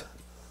Mohawks,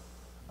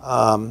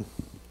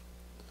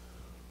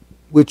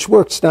 which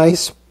works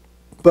nice,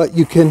 but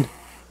you can,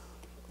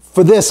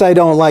 for this I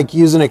don't like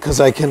using it because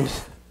I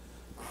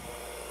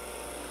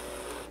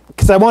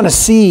want to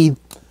see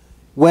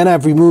when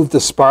I've removed the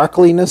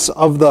sparkliness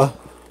of the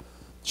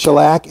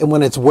shellac, and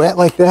when it's wet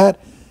like that,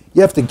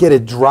 you have to get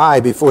it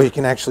dry before you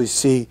can actually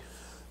see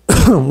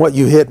what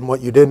you hit and what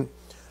you didn't.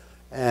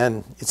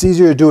 And it's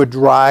easier to do it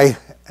dry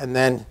and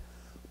then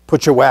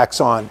put your wax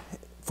on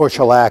for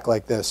shellac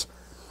like this.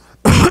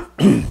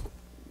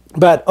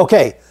 But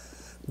okay,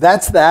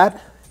 that's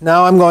that.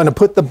 Now I'm going to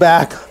put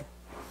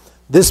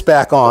this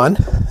back on.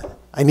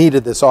 I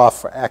needed this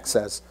off for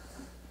access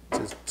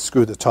to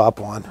screw the top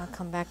on. I'll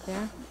come back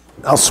there.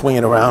 I'll swing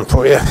it around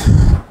for you.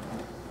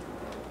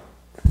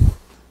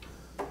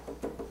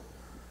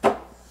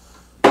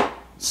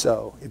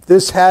 So if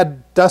this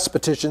had dust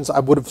partitions, I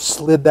would have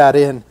slid that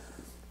in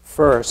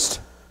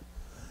first.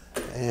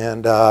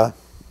 And let's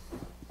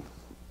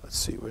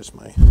see, where's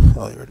my,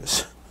 oh, here it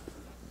is.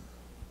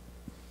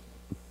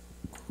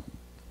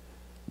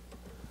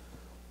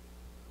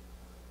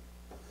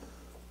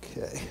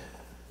 Okay.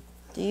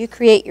 Do you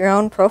create your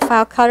own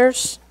profile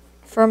cutters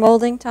for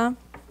molding, Tom?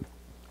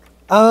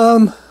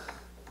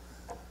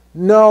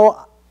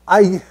 No,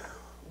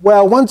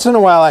 well, once in a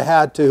while I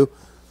had to,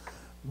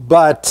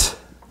 but.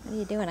 What are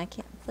you doing? I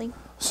can't think.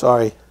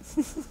 Sorry.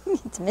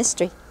 It's a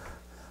mystery.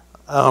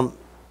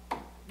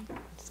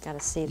 Just got to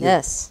see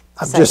this.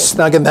 I'm just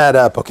snugging that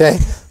up, okay?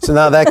 So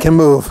now that can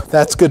move.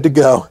 That's good to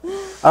go.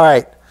 All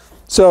right.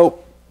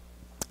 So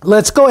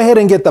let's go ahead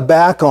and get the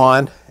back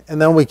on,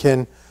 and then we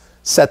can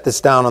set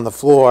this down on the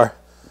floor.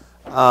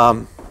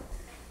 Hope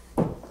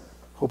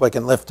I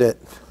can lift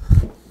it.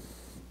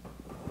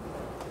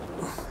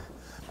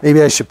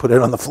 Maybe I should put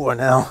it on the floor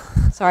now.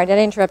 Sorry, did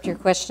I interrupt your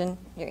question?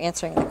 You're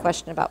answering the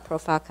question about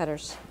profile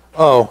cutters.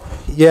 Oh,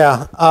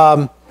 yeah.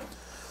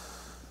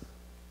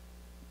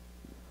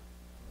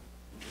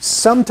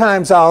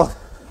 Sometimes I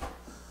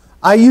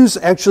use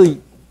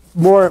actually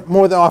more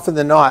often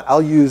than not,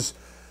 I'll use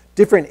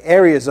different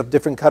areas of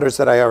different cutters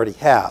that I already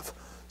have.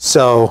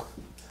 So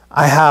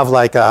I have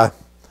like a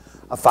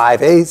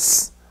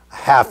 5/8, a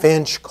 1/2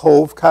 inch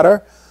cove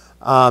cutter.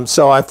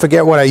 So I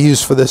forget what I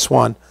use for this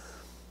one.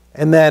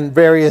 And then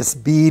various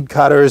bead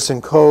cutters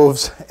and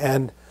coves,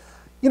 and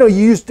you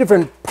use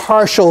different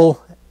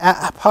partial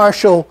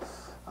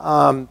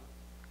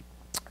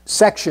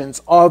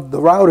sections of the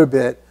router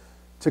bit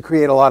to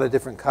create a lot of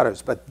different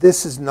cutters. But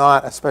this is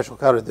not a special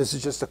cutter. This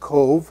is just a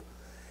cove.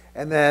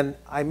 And then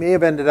I may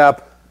have ended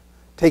up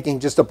taking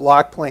just a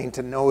block plane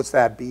to nose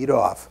that bead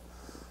off,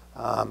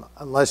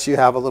 unless you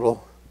have a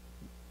little,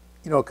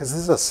 because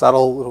this is a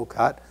subtle little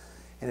cut,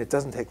 and it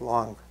doesn't take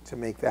long to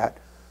make that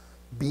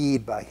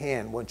bead by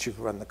hand once you've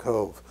run the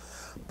cove.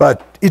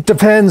 But it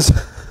depends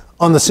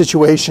on the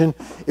situation.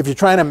 If you're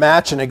trying to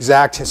match an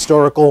exact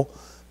historical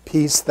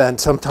piece, then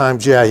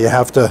sometimes, yeah, you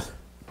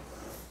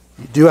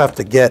do have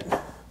to get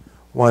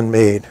one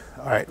made.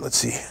 All right, let's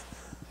see.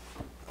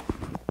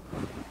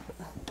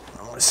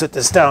 I'm going to sit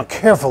this down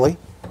carefully.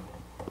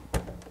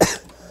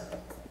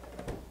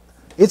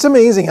 It's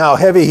amazing how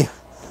heavy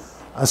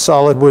a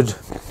solid wood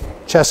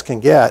chest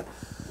can get,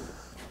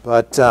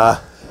 but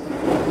now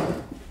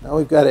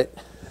we've got it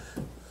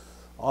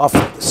off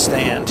of the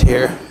stand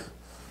here.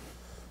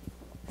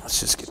 Let's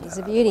just get that. She's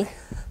a beauty.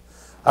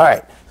 All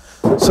right,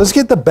 so let's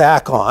get the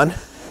back on.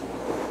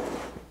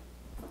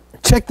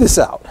 check this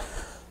out.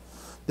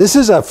 This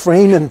is a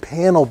frame and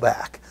panel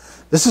back.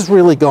 This is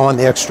really going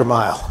the extra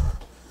mile.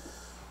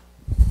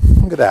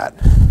 Look at that.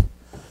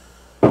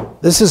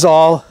 This is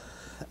all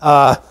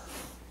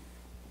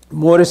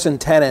mortise and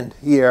tenon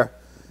here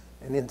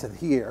and into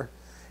here.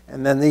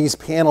 And then these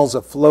panels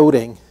are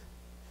floating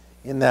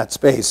in that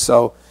space.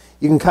 So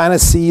you can kind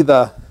of see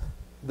the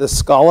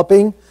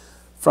scalloping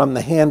from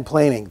the hand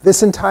planing.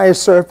 This entire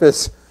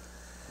surface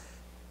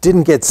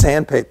didn't get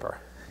sandpaper.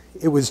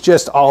 It was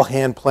just all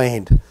hand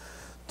planed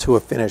to a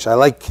finish. I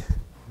like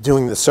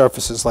doing the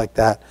surfaces like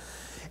that.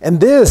 And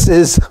this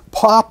is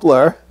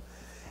poplar,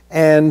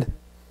 and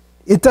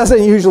it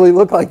doesn't usually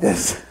look like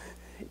this.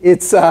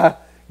 It's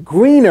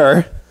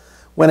greener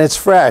when it's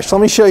fresh.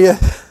 Let me show you.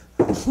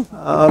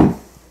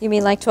 You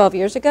mean like 12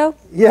 years ago?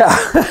 Yeah,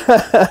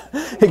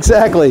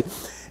 exactly.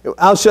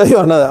 I'll show you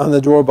on the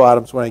drawer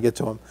bottoms when I get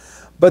to them.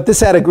 But this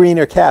had a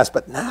greener cast,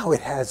 but now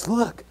it has,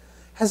 look,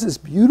 has this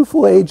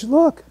beautiful aged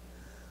look.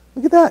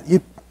 Look at that.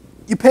 You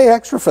pay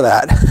extra for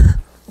that.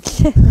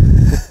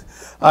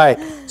 All right,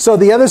 so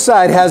the other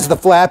side has the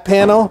flat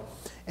panel,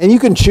 and you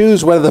can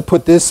choose whether to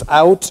put this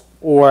out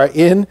or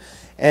in.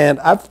 And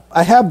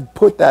I have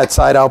put that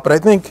side out, but I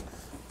think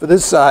for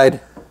this side,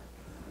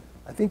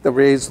 I think the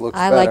raised looks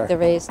better. I like the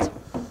raised.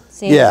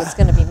 Seems it's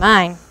going to be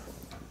mine.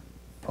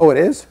 Oh, it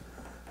is?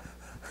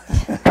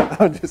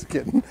 I'm just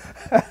kidding.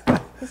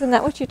 Isn't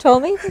that what you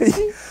told me?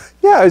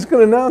 Yeah, I was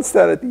going to announce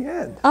that at the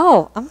end.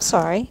 Oh, I'm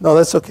sorry. No,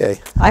 that's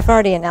okay. I've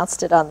already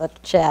announced it on the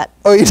chat.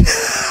 Oh, you did?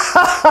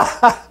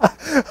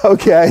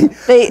 Okay.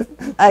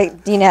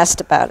 Dean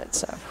asked about it,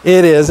 so.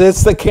 It is.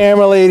 It's the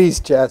camera lady's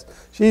chest.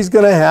 She's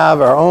going to have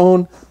her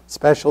own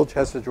special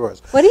chest of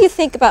drawers. What do you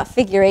think about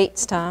figure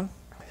eights, Tom?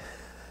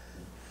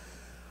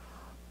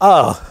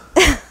 Oh.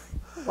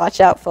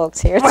 Watch out, folks.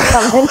 Here it's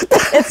coming.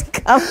 It's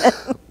coming.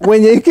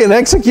 When you can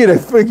execute a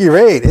figure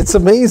eight, it's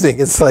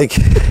amazing. It's like,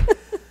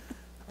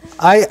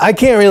 I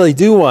can't really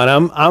do one.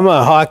 I'm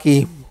a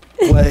hockey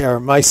player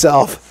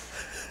myself.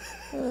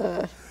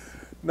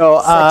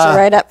 No, Set you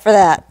right up for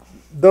that.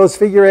 Those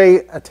figure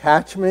eight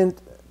attachment,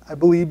 I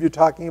believe you're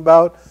talking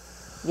about.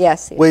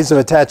 Yes. Ways of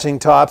attaching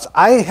tops.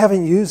 I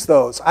haven't used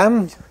those.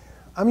 I'm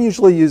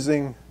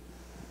usually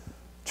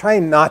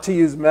trying not to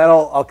use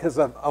metal because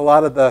a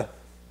lot of the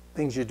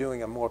things you're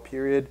doing are more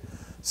period.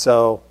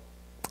 So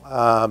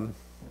I'm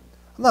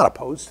not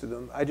opposed to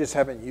them. I just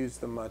haven't used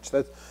them much.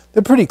 They're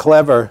a pretty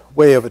clever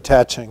way of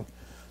attaching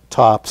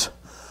tops.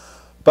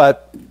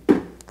 But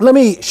let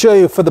me show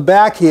you for the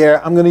back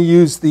here. I'm going to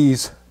use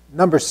these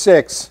number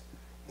 6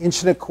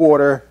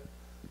 1.25"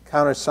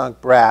 countersunk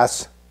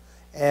brass,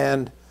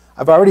 and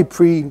I've already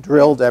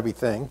pre-drilled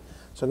everything.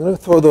 So I'm going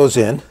to throw those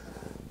in,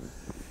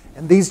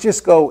 and these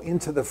just go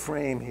into the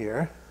frame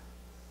here.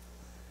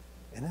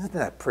 And isn't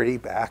that pretty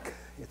back?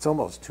 It's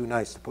almost too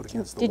nice to put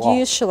against the wall. Did you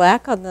use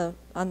shellac on the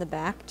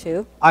back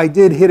too? I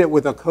did hit it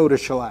with a coat of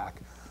shellac,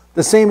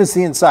 the same as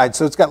the inside.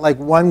 So it's got like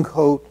one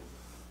coat,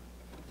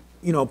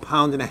 you know,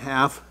 1.5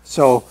 pounds.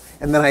 So,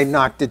 and then I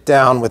knocked it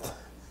down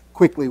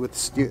quickly with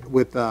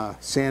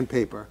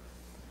sandpaper.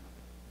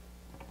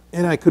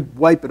 And I could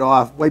wipe it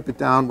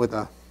down with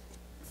a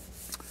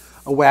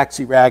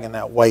waxy rag, and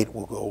that white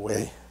will go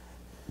away.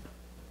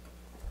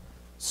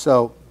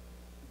 So,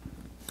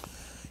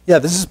 yeah,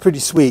 this is pretty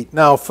sweet.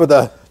 Now for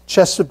the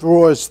chest of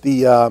drawers,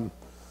 the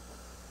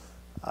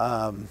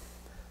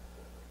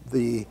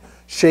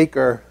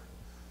shaker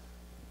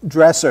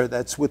dresser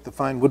that's with the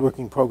fine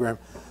woodworking program,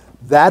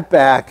 that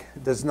back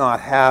does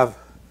not have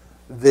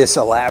this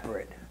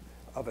elaborate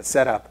of a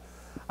setup.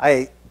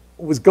 I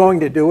was going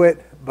to do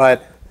it,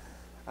 but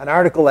an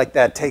article like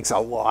that takes a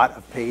lot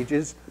of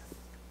pages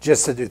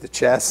just to do the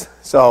chest.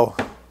 So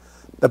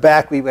the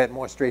back we went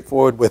more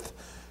straightforward with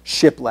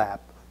shiplap.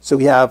 So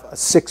we have a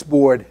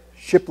 6-board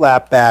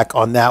shiplap back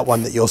on that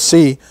one that you'll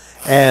see,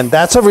 and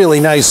that's a really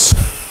nice.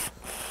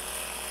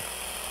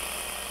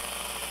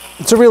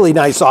 It's a really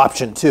nice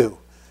option too.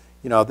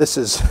 You know, this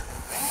is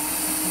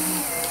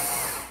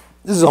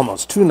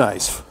almost too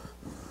nice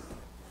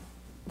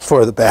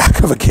for the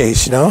back of a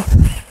case, you know.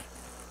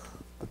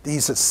 But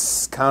these are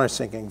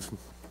countersinking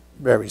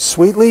very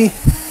sweetly,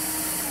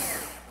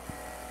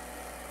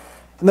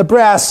 and the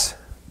brass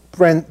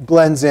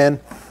blends in.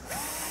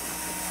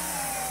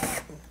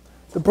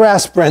 The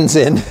brass blends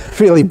in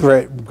really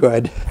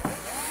good.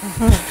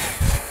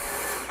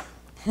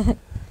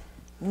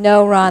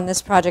 No, Ron,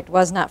 this project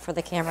was not for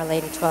the camera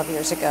lady 12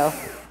 years ago.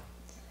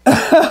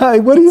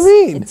 What do you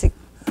mean?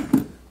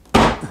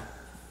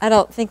 I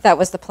don't think that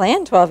was the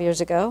plan 12 years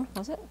ago,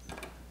 was it?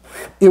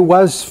 It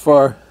was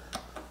for...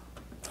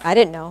 I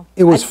didn't know.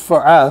 It was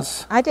for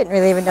us. I didn't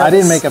really even know I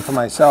didn't make it for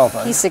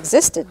myself. Piece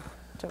existed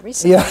until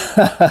recently.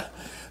 Yeah.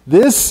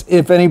 This,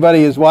 if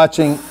anybody is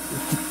watching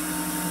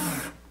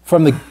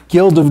from the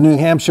Guild of New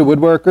Hampshire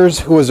Woodworkers,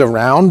 who was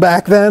around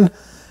back then,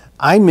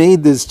 I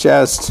made this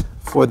chest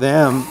for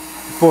them,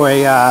 for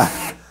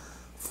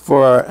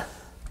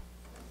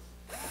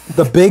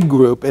the big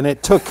group, and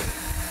it took,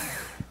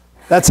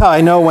 that's how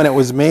I know when it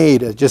was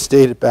made. It just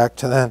dated back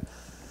to then.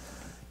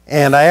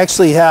 And I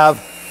actually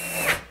have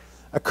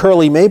a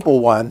curly maple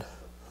one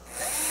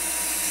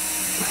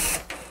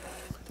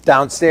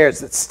downstairs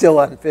that's still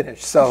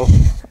unfinished. So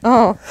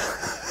Oh,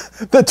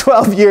 the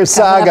 12-year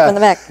saga from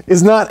the back.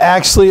 is not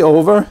actually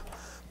over,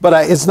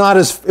 but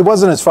it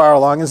wasn't as far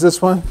along as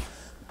this one.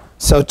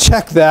 So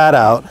check that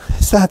out.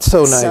 Is that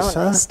so nice,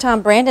 huh? nice.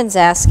 Tom, Brandon's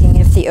asking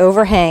if the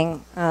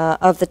overhang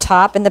of the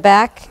top and the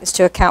back is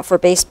to account for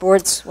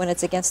baseboards when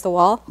it's against the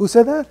wall. Who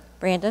said that?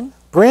 Brandon?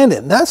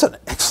 Brandon, that's an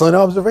excellent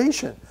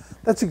observation.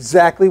 That's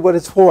exactly what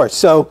it's for.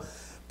 So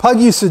Pug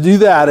used to do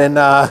that,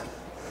 and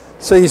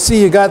so you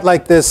see you got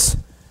like this,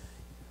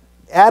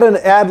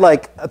 add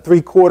like a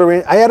 3/4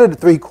 inch. I added a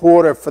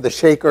 3/4 for the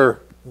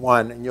shaker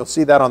one, and you'll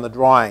see that on the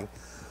drawing.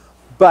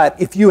 But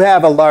if you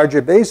have a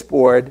larger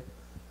baseboard,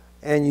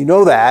 and you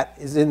know that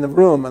is in the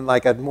room, and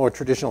like a more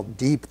traditional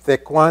deep,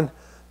 thick one,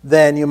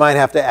 then you might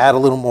have to add a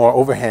little more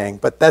overhang.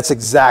 But that's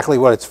exactly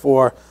what it's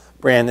for,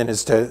 Brandon,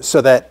 is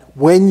so that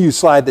when you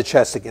slide the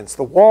chest against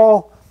the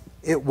wall,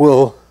 it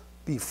will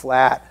be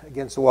flat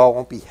against the wall,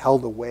 won't be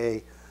held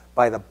away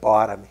by the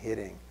bottom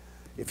hitting.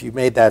 If you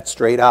made that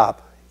straight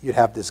up, you'd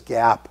have this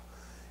gap,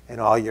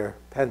 and all your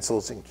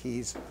pencils and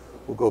keys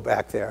will go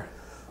back there.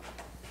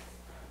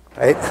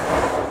 Right?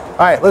 All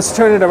right, let's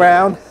turn it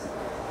around.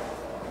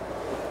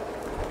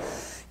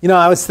 You know,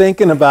 I was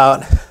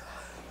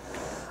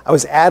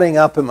adding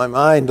up in my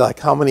mind like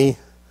how many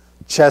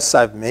chests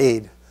I've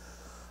made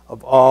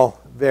of all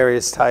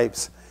various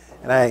types,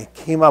 and I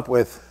came up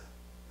with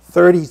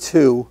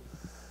 32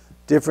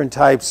 different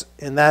types,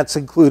 and that's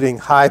including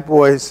high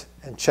boys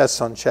and chests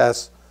on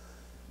chests,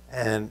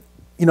 and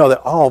you know, they're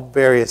all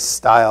various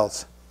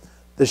styles.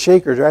 The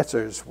shaker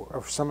dressers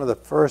were some of the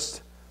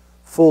first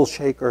full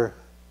shaker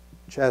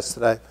chests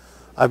that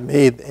I've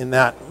made in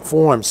that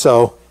form.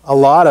 So a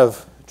lot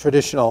of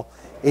traditional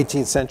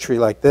 18th century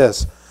like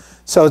this.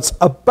 So it's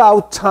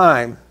about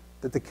time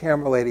that the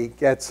camera lady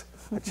gets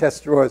a chest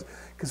of drawers,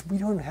 because we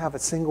don't have a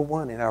single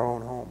one in our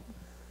own home.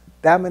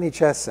 That many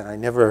chests, and I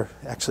never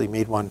actually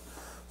made one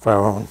for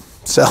our own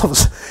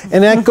selves.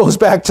 And that goes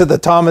back to the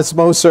Thomas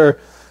Moser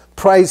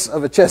price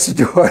of a chest of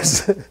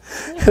drawers,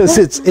 because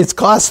it's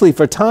costly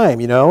for time,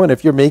 you know, and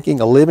if you're making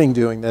a living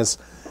doing this,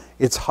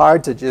 it's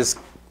hard to just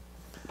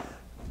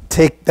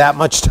take that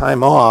much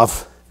time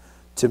off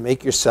to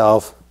make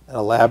yourself an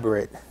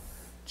elaborate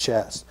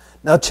chest.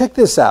 Now check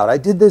this out. I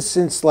did this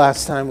since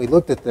last time we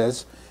looked at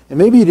this, and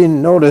maybe you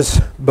didn't notice,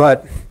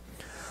 but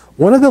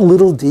one of the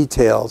little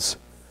details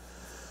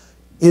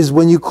is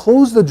when you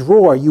close the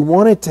drawer, you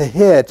want it to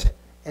hit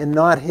and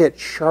not hit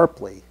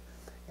sharply,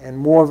 and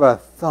more of a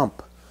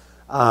thump.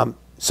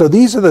 So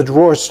these are the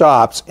drawer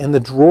stops, and the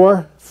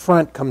drawer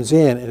front comes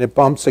in and it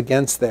bumps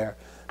against there.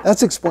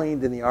 That's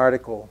explained in the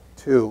article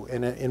too,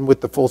 and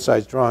with the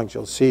full-size drawings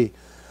you'll see.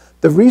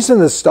 The reason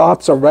the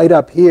stops are right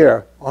up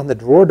here on the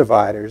drawer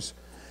dividers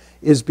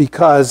is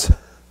because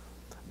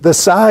the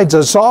sides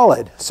are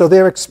solid, so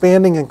they're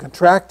expanding and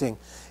contracting.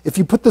 If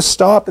you put the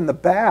stop in the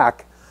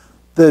back,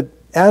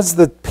 as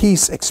the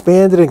piece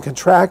expanded and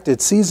contracted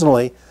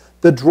seasonally,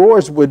 the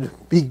drawers would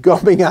be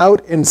going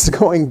out and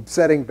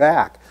setting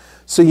back.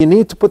 So you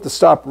need to put the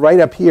stop right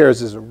up here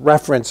as a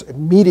reference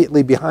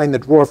immediately behind the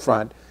drawer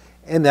front,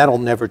 and that'll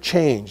never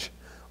change.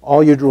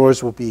 All your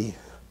drawers will be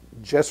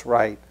just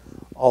right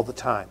all the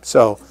time.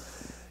 So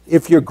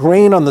if your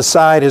grain on the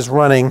side is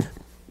running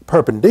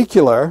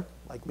perpendicular,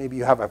 like maybe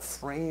you have a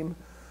frame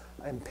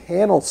and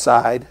panel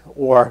side,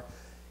 or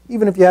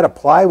even if you had a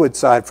plywood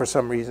side for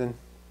some reason,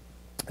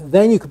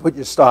 then you could put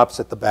your stops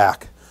at the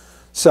back.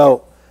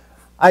 So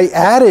I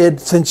added,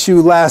 since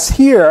you last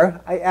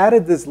here, I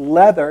added this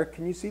leather.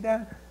 Can you see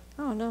that?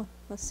 Oh, no.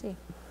 Let's see.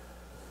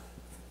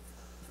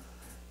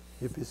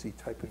 You're busy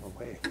typing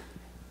away.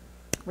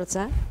 What's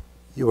that?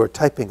 You were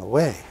typing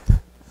away.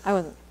 I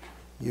wasn't.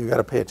 You got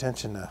to pay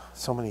attention to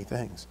so many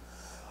things.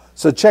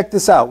 So check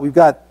this out. We've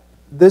got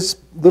this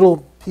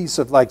little piece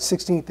of like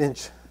 16th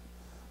inch,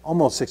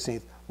 almost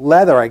 16th,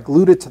 leather. I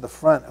glued it to the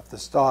front of the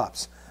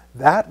stops.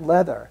 That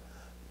leather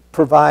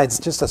provides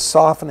just a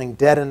softening,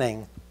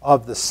 deadening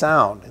of the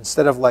sound.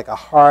 Instead of like a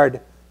hard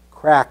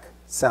crack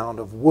sound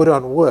of wood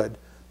on wood,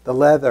 the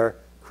leather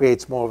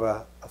creates more of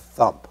a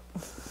thump.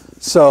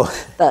 So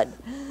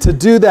to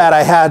do that,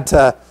 I had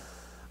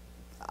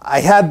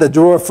the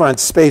drawer front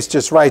space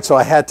just right, so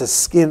I had to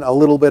skin a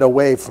little bit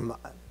away from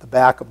the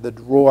back of the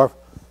drawer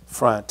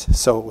front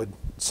so it would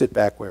sit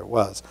back where it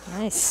was.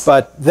 Nice.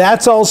 But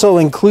that's also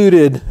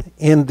included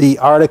in the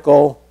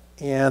article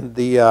and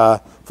the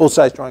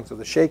full-size drawings of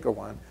the shaker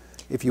one,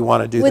 if you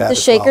want to do that. Would the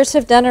shakers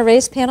have done a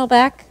raised panel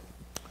back?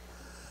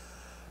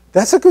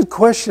 That's a good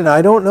question.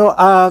 I don't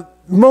know.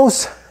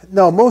 Most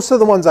of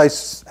the ones I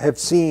have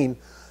seen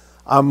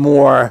are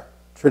more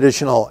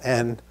traditional,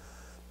 and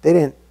they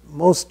didn't.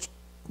 Most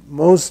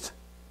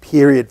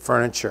period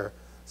furniture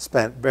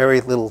spent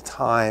very little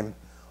time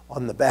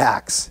on the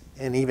backs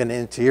and even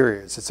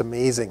interiors. It's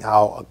amazing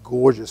how a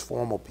gorgeous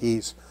formal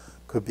piece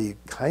could be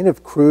kind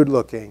of crude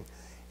looking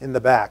in the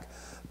back.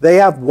 They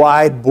have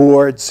wide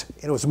boards,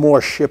 and it was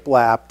more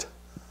shiplapped,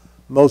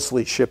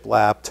 mostly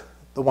shiplapped.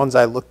 The ones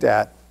I looked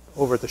at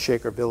over at the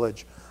Shaker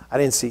Village, I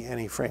didn't see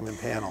any frame and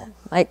panel.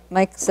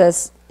 Mike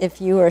says,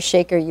 if you were a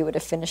shaker, you would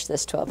have finished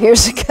this 12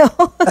 years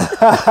ago.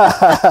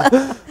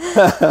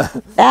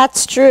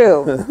 That's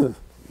true.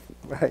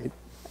 Right.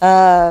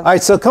 All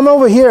right, so come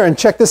over here and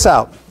check this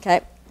out.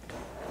 Okay.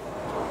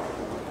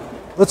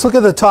 Let's look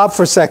at the top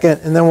for a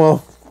second, and then we'll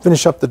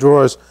finish up the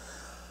drawers.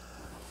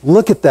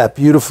 Look at that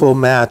beautiful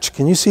match.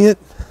 Can you see it?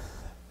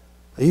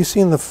 Are you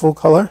seeing the full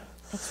color?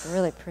 It's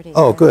really pretty.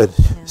 Oh, good.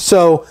 Yeah.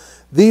 So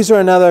these are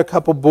another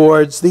couple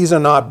boards. These are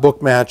not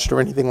book matched or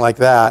anything like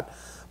that,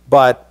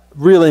 but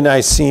really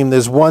nice seam.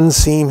 There's one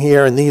seam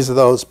here, and these are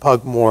those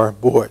Pugmore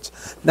boards.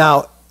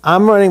 Now,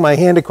 I'm running my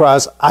hand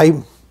across.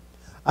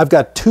 I've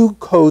got 2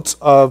 coats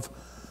of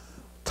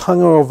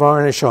tung oil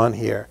varnish on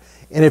here,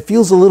 and it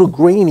feels a little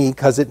grainy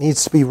because it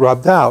needs to be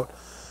rubbed out.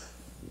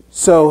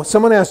 So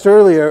someone asked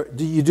earlier,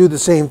 do you do the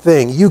same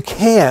thing? You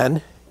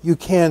can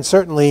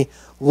certainly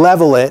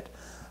level it,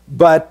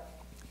 but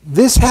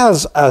this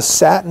has a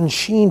satin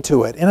sheen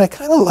to it, and I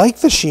kind of like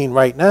the sheen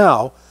right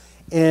now.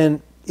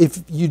 And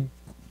if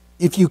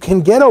you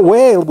can get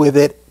away with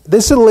it,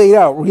 this is laid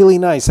out really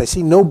nice. I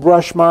see no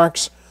brush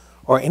marks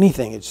or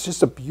anything. It's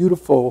just a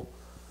beautiful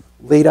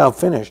laid out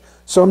finish.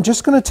 So I'm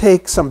just going to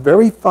take some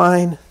very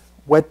fine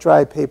wet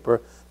dry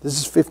paper. This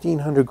is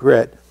 1500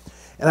 grit,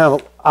 and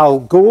I'll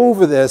go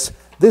over this.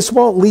 This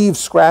won't leave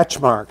scratch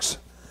marks,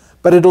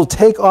 but it'll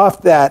take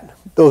off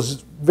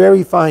those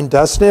very fine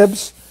dust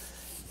nibs,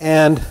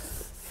 and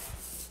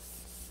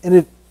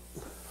it.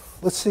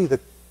 Let's see, the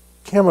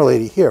camera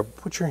lady here.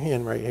 Put your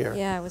hand right here.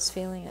 Yeah, I was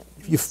feeling it.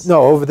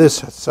 No, over this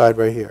side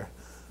right here.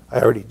 I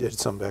already did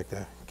some back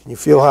there. Can you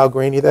feel how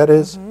grainy that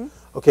is?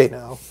 Mm-hmm. Okay,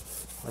 now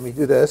let me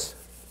do this.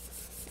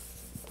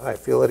 All right,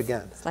 feel it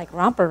again. It's like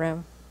romper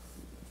room.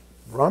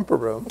 Romper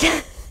room?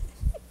 Did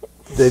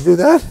they do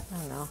that? I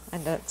don't know. I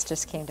know it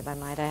just came to my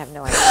mind. I have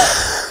no idea.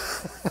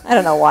 I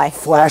don't know why.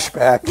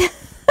 Flashback.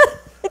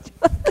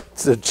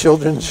 It's a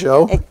children's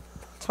show. It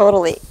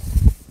totally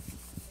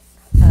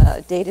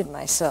dated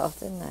myself,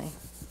 didn't I?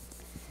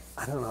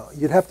 I don't know.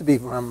 You'd have to be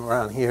from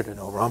around here to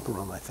know romper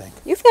room, I think.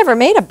 You've never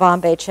made a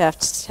Bombay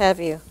chest, have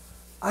you?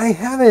 I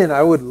haven't.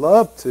 I would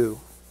love to,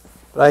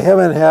 but I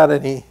haven't had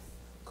any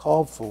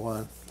called for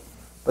one.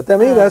 But then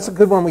maybe that's a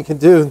good one we can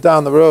do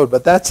down the road,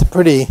 but that's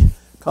pretty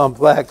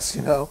complex,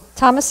 you know.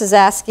 Thomas is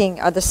asking,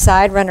 are the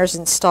side runners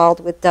installed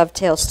with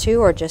dovetails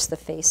too, or just the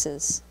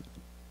faces?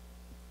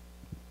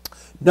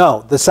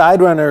 No, the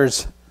side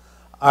runners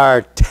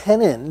are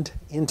tenoned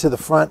into the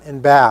front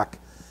and back,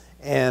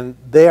 and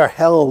they are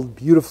held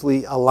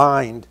beautifully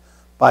aligned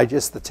by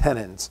just the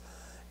tenons,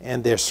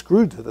 and they're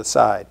screwed to the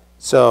side.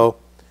 So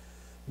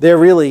they're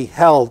really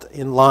held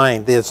in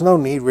line. There's no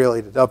need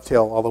really to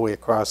dovetail all the way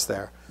across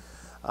there.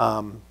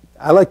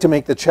 I like to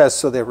make the chests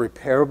so they're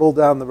repairable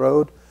down the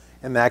road,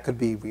 and that could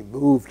be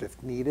removed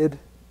if needed.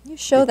 You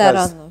show that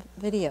on the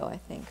video, I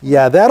think.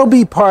 Yeah,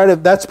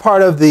 that's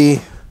part of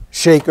the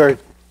shaker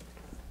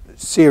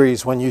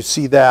series. When you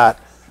see that,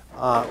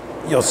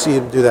 you'll see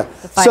him do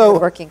that. The Fine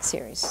Woodworking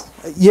series.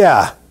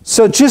 Yeah,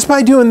 so just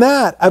by doing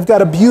that, I've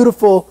got a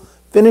beautiful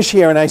finish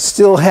here, and I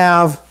still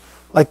have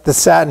like the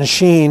satin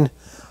sheen.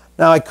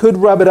 Now I could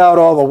rub it out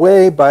all the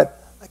way,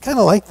 but I kind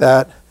of like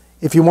that.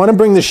 If you want to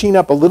bring the sheen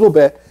up a little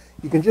bit,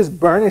 you can just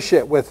burnish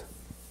it with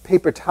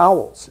paper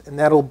towels, and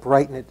that'll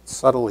brighten it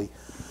subtly.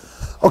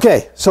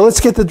 Okay, so let's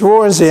get the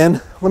drawers in.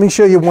 Let me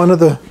show you one of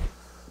the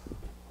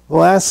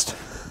last.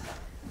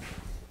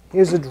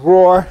 Here's a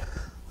drawer.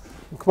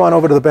 Come on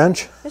over to the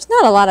bench. There's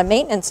not a lot of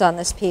maintenance on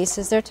this piece,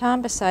 is there,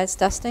 Tom, besides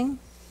dusting?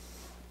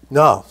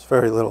 No, it's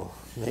very little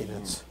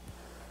maintenance.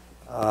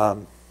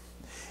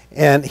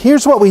 And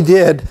here's what we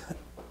did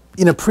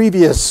in a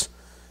previous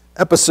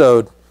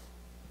episode.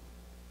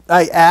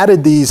 I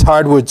added these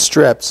hardwood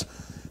strips.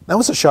 That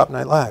was a Shop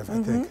Night Live,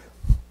 I think.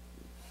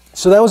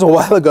 So that was a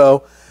while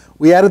ago.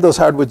 We added those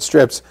hardwood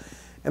strips,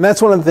 and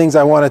that's one of the things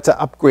I wanted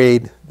to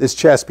upgrade this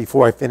chest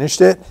before I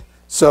finished it.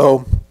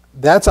 So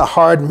that's a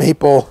hard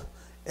maple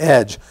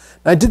edge.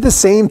 And I did the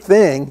same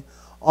thing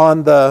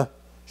on the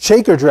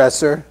shaker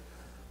dresser,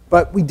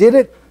 but we did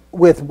it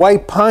with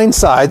white pine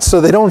sides so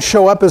they don't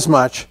show up as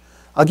much.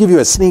 I'll give you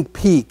a sneak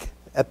peek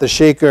at the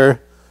shaker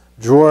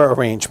drawer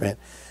arrangement.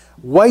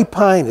 White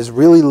pine is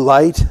really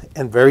light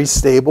and very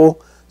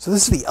stable, so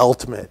this is the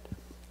ultimate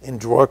in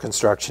drawer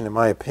construction in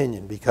my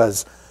opinion,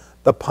 because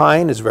the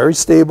pine is very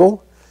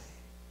stable,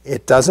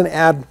 it doesn't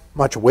add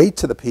much weight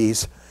to the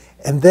piece,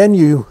 and then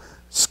you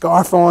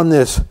scarf on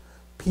this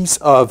piece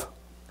of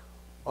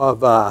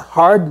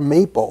hard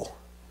maple,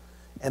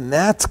 and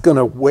that's going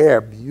to wear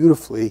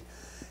beautifully,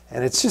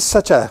 and it's just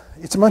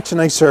it's a much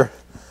nicer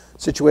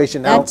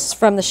situation. Now, That's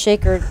from the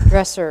shaker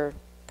dresser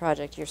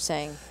project, you're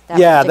saying?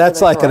 Yeah,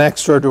 that's like an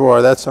extra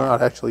drawer. That's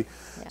not actually.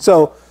 Yeah.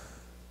 So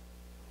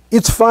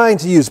it's fine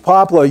to use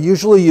poplar.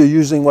 Usually you're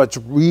using what's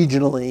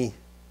regionally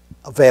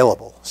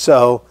available.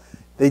 So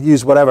they'd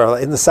use whatever.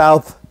 In the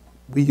South,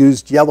 we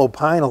used yellow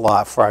pine a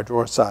lot for our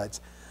drawer sides.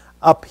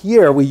 Up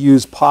here, we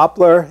use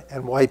poplar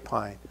and white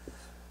pine.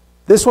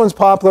 This one's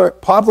poplar.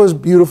 Poplar's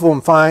beautiful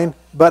and fine,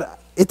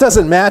 but it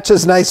doesn't match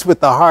as nice with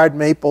the hard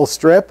maple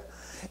strip.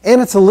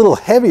 and it's a little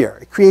heavier.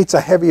 It creates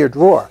a heavier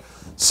drawer.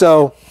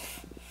 So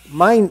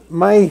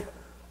my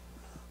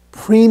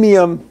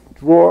premium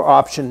drawer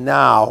option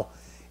now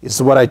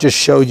is what I just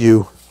showed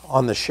you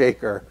on the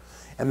shaker,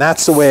 and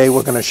that's the way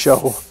we're going to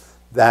show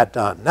that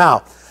done.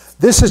 Now,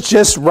 this is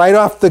just right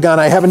off the gun.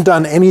 I haven't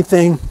done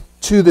anything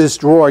to this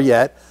drawer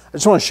yet. I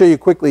just want to show you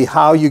quickly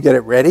how you get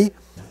it ready.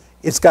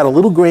 It's got a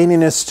little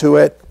graininess to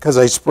it because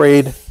I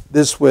sprayed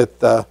this with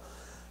the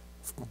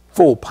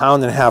full 1.5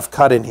 pound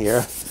cut in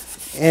here.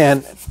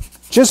 And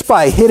just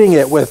by hitting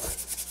it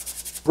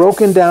with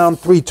broken down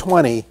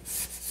 320,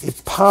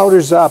 it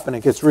powders up and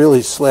it gets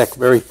really slick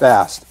very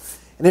fast.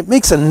 And it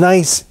makes a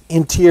nice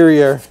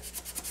interior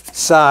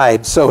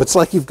side. So it's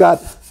like you've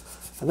got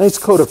a nice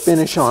coat of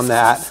finish on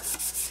that.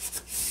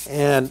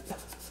 And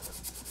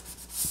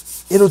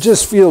it'll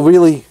just feel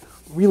really,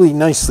 really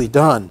nicely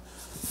done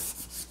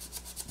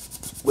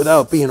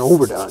without being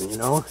overdone, you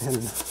know.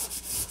 And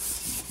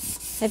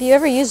have you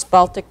ever used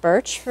Baltic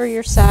birch for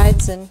your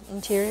sides and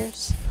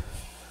interiors?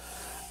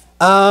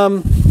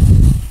 You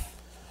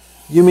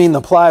mean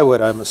the plywood,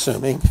 I'm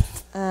assuming?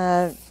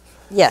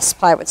 Yes,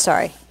 plywood,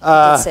 sorry.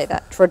 I did say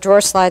that. For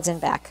drawer slides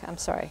and back. I'm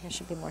sorry, I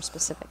should be more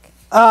specific.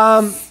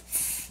 Let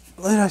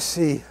us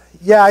see.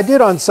 Yeah, I did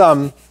on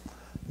some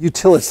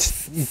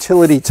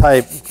utility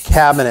type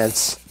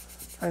cabinets.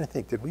 I'm trying to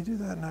think, did we do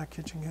that in our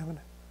kitchen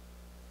cabinet?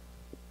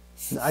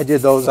 I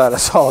did those out of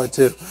solid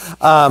too.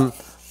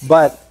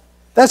 But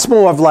that's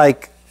more of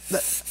like,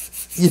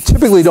 you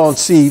typically don't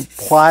see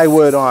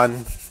plywood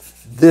on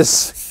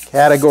this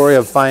category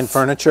of fine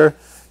furniture.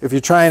 If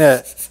you're trying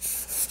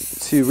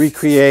to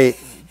recreate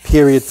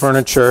period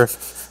furniture,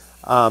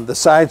 the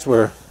sides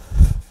are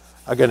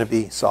going to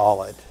be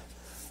solid.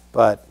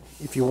 But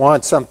if you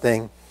want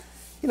something,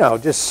 you know,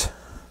 just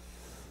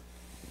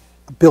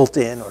built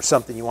in or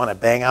something you want to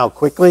bang out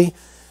quickly,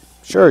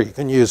 sure, you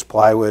can use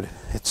plywood.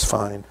 It's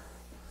fine.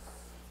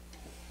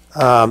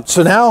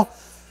 So now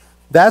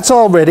that's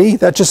all ready.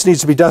 That just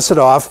needs to be dusted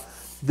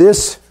off.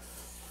 This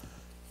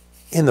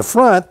in the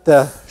front,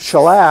 the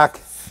shellac,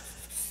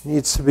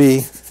 needs to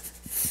be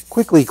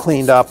quickly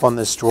cleaned up on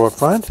this drawer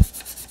front.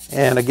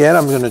 And again,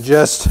 I'm going to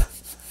just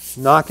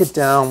knock it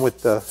down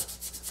with the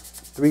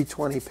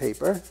 320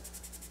 paper.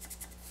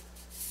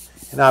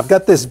 And I've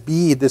got this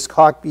bead, this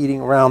caulk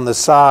beading around the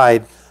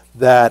side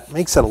that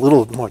makes it a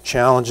little more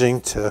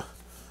challenging to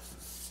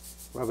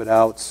rub it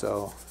out,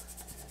 so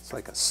it's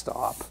like a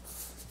stop.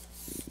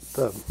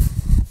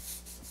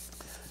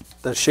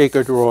 The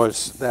shaker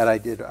drawers that I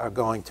did are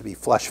going to be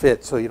flush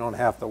fit, so you don't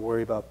have to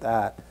worry about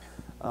that.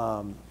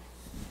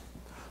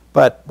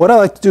 But what I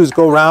like to do is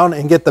go around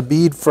and get the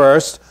bead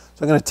first.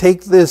 So I'm going to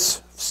take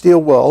this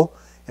steel wool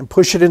and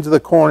push it into the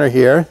corner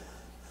here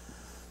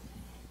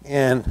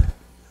and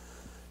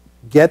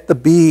get the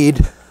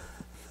bead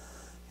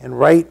and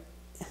right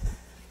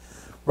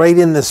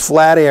in this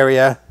flat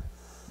area,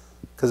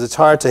 because it's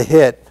hard to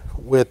hit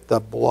with the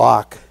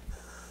block.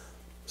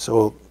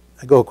 So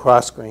I go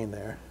cross grain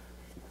there.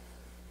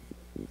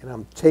 And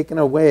I'm taking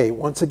away,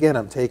 once again,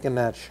 I'm taking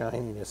that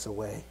shininess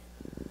away.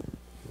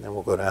 And then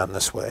we'll go down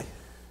this way.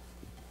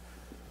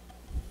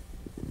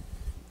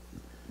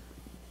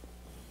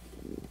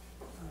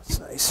 That's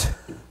nice.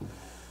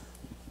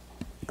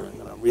 I'm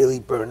going to really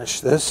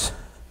burnish this.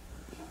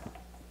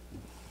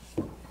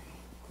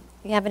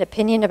 You have an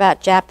opinion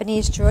about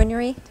Japanese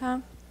joinery,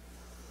 Tom?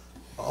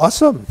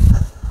 Awesome.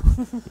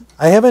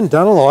 I haven't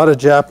done a lot of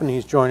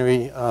Japanese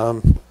joinery,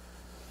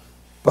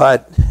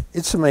 but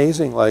it's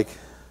amazing, like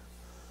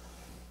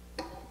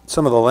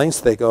some of the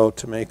lengths they go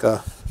to make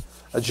a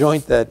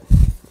joint that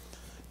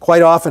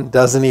quite often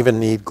doesn't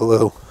even need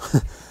glue.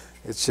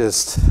 It's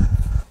just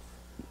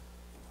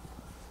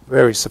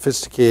very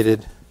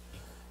sophisticated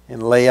in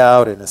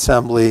layout and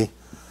assembly.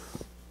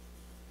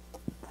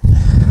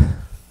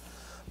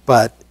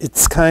 But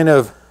it's kind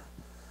of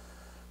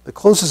the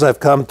closest I've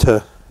come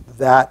to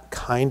that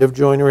kind of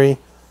joinery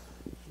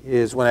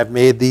is when I've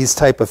made these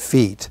type of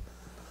feet.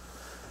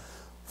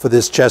 For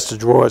this chest of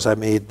drawers, I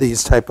made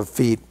these type of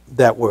feet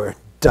that were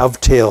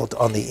dovetailed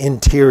on the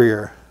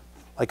interior,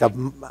 like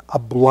a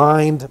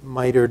blind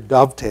miter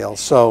dovetail.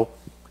 So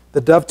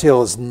the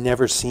dovetail is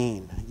never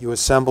seen. You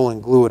assemble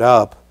and glue it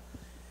up,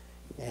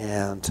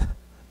 and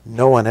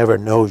no one ever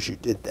knows you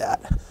did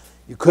that.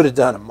 You could have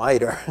done a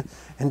miter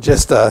and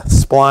just a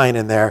spline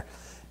in there,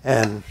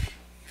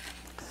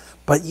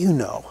 but you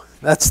know,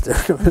 that's the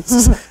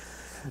difference.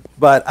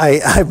 But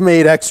I've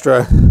made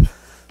extra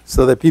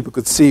so that people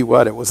could see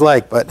what it was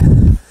like. But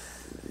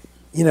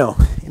you know,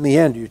 in the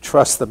end, you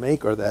trust the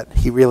maker that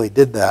he really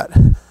did that.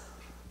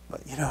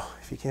 But you know,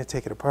 if you can't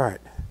take it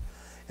apart,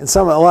 and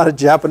a lot of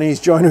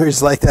Japanese joinery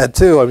is like that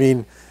too. I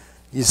mean,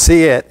 you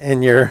see it,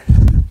 and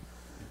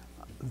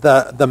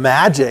the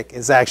magic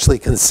is actually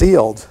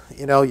concealed.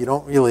 You know, you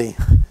don't really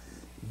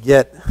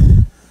get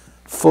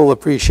full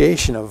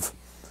appreciation of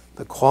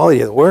the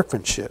quality of the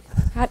workmanship.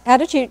 How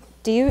did you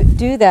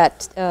do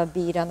that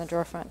bead on the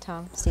drawer front,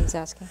 Tom? Steve's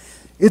asking.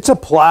 It's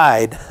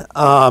applied.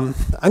 I'm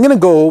going to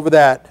go over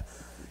that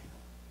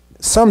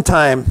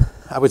sometime.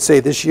 I would say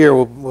this year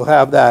we'll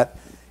have that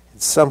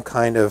It's some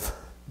kind of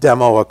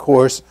demo, of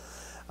course,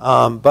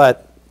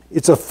 but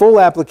it's a full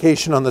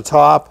application on the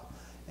top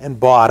and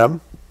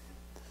bottom.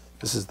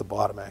 This is the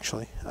bottom,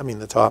 actually. I mean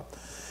the top.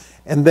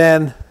 And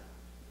then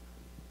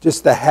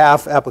just the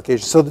half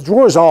application. So the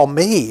drawer is all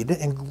made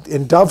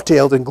and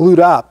dovetailed and glued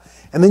up.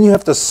 And then you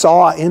have to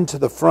saw into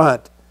the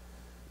front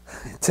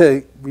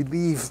to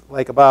relieve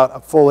like about a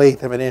full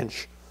 1/8 of an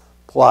inch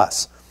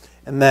plus.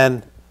 And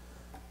then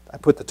I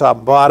put the top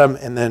and bottom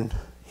and then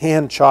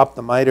hand chop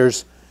the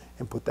miters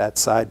and put that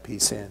side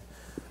piece in.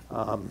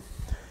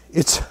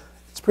 It's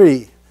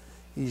pretty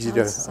easy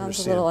to understand.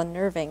 Sounds a little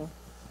unnerving.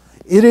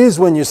 It is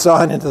when you're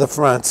sawing into the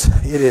fronts.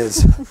 It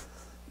is.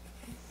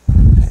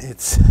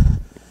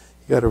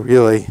 You got to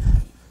really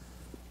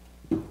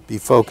be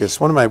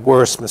focused. One of my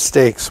worst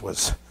mistakes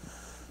was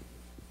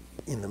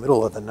in the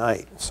middle of the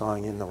night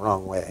sawing in the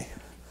wrong way.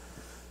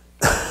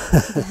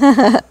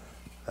 That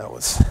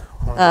was.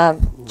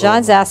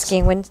 John's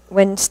asking,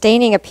 when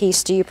staining a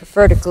piece, do you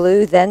prefer to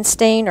glue then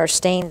stain or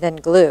stain then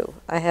glue?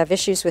 I have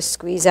issues with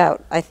squeeze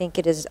out. I think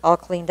it is all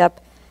cleaned up,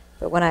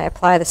 but when I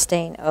apply the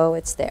stain, oh,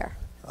 it's there.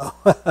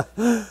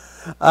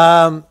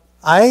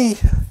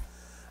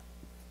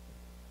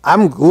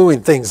 I'm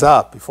gluing things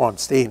up before I'm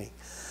staining.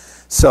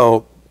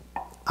 So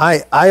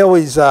I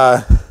always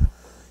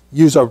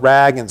use a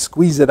rag and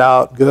squeeze it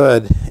out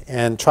good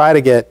and try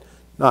to get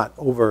not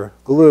over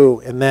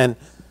glue, and then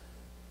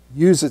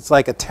use it's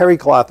like a terry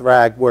cloth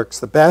rag works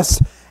the best,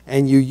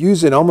 and you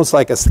use it almost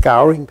like a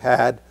scouring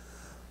pad,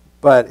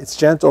 but it's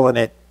gentle in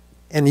it,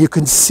 and you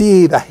can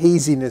see the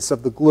haziness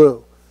of the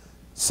glue.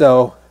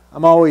 So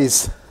I'm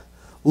always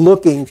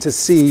looking to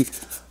see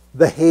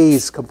the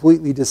haze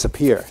completely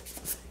disappear,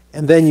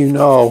 and then you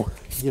know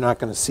you're not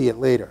going to see it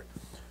later.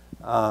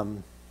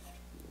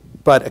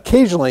 But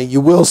occasionally you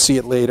will see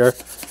it later,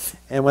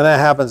 and when that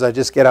happens, I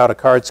just get out a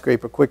card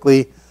scraper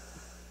quickly,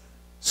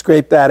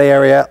 scrape that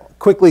area,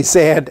 quickly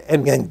sand,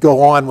 and then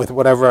go on with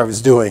whatever I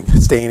was doing,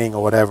 staining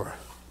or whatever.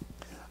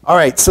 All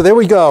right, so there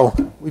we go.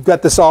 We've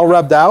got this all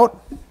rubbed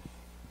out,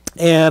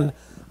 and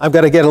I've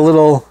got to get a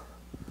little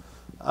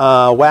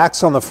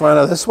wax on the front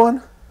of this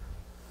one.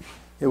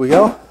 Here we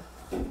go.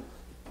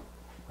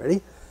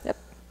 Ready? Yep.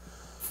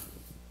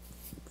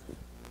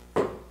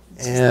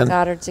 And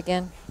Goddard's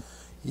again.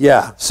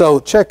 Yeah, so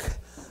check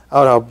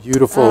out how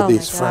beautiful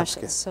these fronts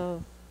get. It's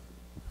so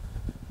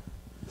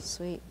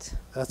sweet.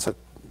 That's a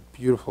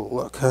beautiful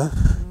look, huh?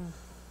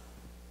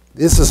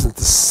 This isn't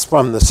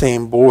from the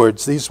same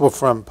boards. These were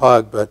from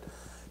Pug, but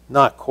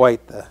not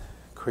quite the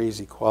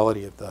crazy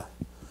quality of the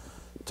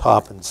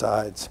top and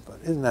sides.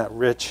 But isn't that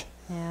rich?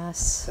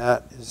 Yes.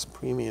 That is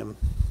premium.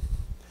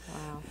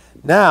 Wow.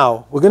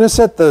 Now, we're going to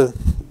set there's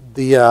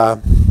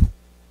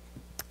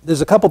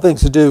a couple things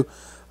to do.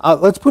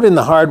 Let's put in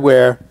the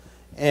hardware.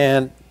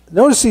 And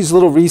notice these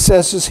little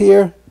recesses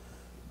here.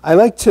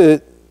 I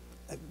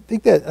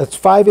think that's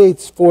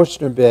 5/8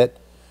 Forstner bit,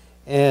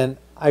 and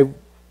I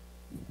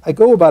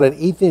go about an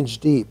 1/8 inch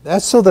deep.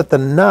 That's so that the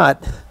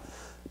nut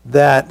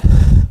that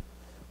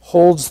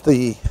holds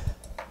the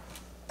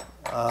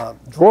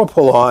drawer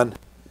pull on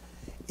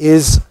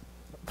is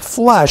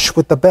flush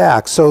with the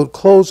back, so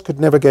clothes could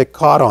never get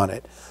caught on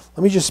it.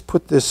 Let me just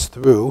put this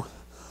through.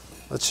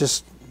 Let's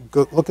just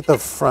go look at the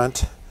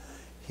front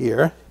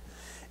here.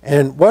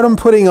 And what I'm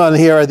putting on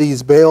here are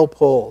these bale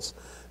pulls.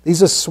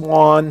 These are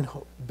Swan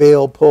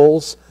bale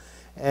pulls,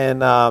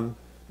 and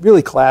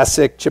really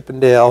classic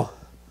Chippendale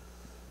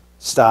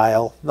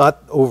style,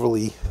 not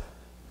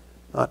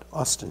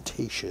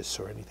ostentatious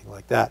or anything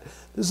like that.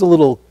 This is a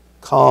little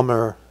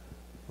calmer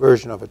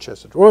version of a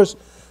chest of drawers.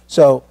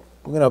 So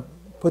I'm going to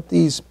put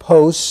these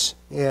posts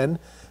in.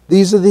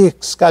 These are the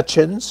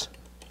escutcheons,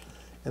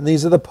 and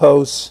these are the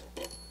posts,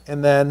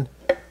 and then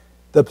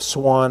the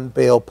Swan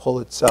bale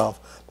pull itself.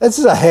 This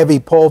is a heavy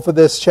pull for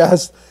this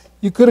chest.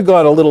 You could have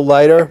gone a little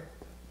lighter,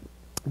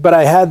 but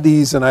I had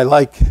these, and I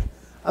like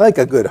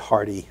a good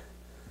hearty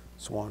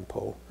Swan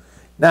pull.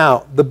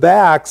 Now, the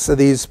backs of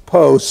these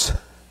posts,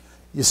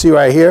 you see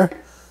right here?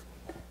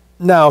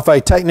 Now, if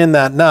I tighten in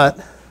that nut,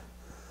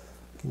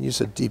 I can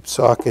use a deep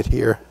socket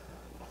here.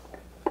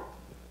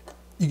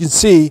 You can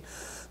see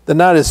the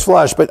nut is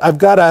flush, but I've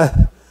got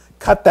to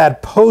cut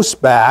that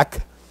post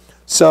back.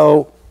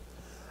 So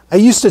I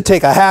used to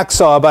take a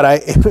hacksaw,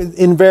 but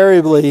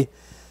invariably,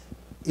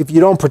 if you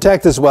don't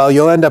protect as well,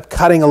 you'll end up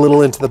cutting a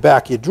little into the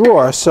back of your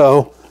drawer.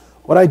 So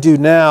what I do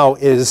now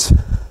is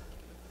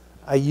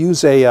I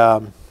use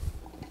a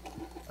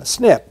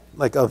snip,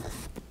 like a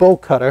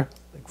bolt cutter,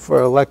 like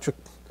for electric.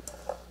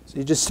 So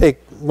you just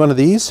take one of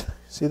these.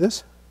 See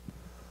this?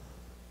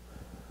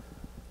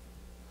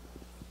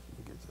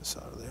 Get this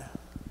out of there.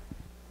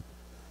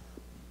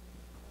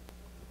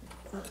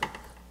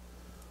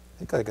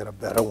 I think I got a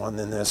better one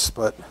than this,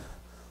 but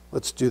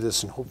let's do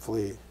this and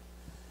hopefully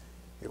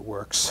it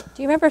works.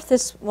 Do you remember if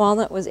this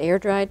walnut was air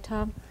dried,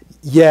 Tom?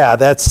 Yeah,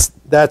 that's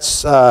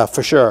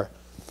for sure.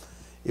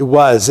 It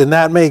was, and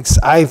that makes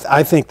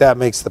I think that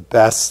makes the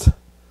best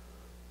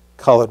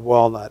colored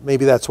walnut.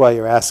 Maybe that's why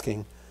you're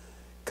asking,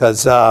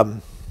 because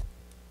so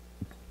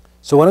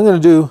what I'm going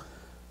to do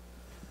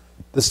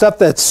The stuff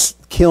that's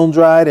kiln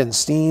dried and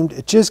steamed,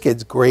 it just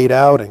gets grayed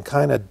out and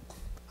kind of,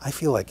 I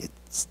feel like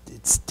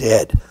it's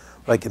dead,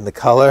 like in the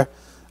color.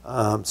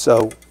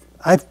 So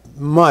I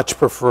much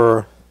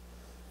prefer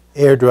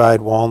air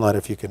dried walnut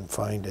if you can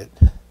find it.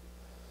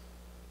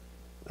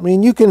 I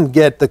mean, you can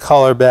get the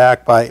color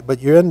back but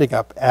you're ending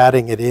up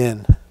adding it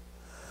in.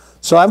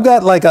 So I've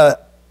got like a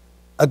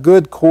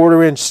good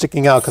 1/4 inch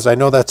sticking out because I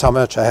know that's how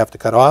much I have to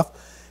cut off.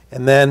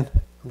 And then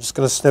I'm just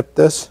going to snip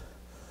this.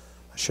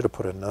 I should have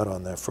put a nut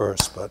on there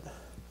first, but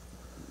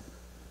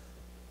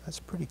that's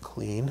pretty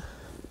clean.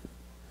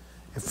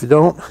 If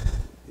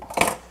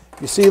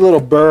you see a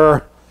little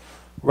burr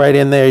right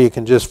in there, you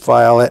can just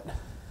file it.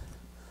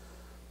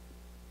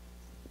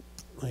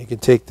 You can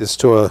take this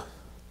to a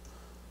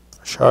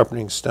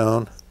sharpening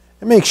stone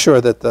and make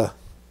sure that the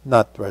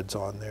nut thread's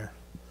on there.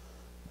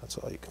 That's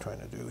all you're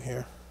trying to do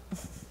here.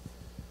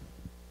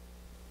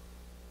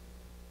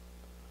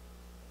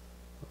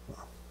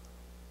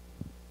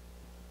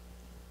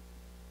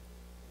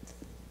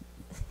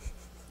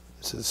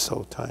 This is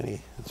so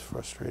tiny, it's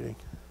frustrating.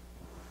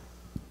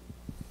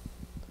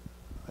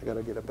 I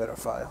gotta get a better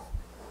file.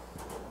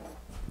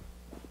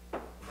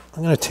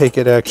 I'm gonna take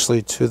it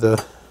actually to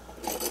the...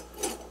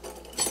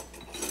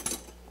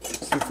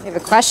 We have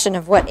a question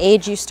of what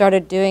age you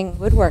started doing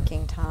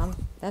woodworking,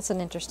 Tom. That's an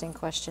interesting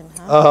question,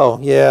 huh? Oh,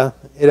 yeah.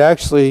 It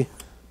actually,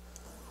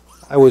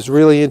 I was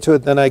really into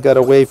it, then I got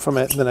away from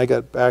it, and then I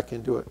got back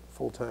into it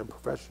full-time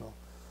professional.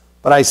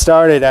 But I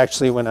started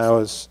actually when I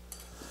was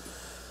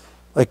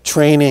like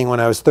training when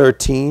I was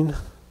 13,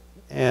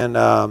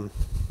 and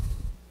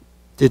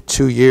did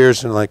 2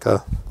 years in like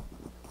a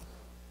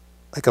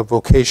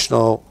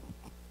vocational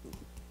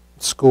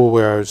school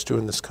where I was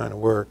doing this kind of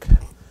work.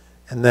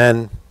 And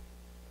then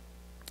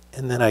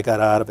I got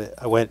out of it.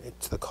 I went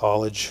into the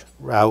college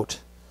route,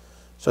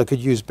 so I could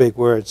use big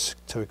words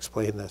to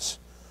explain this.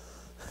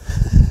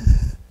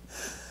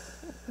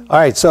 All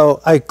right,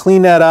 so I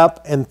cleaned that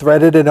up and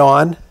threaded it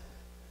on.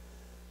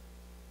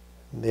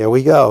 There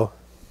we go.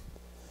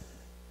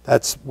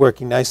 That's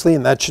working nicely,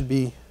 and that should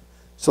be...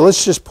 So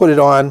let's just put it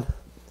on.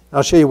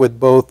 I'll show you with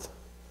both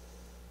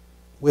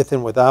with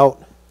and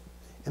without.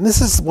 And this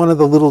is one of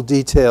the little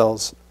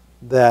details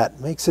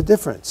that makes a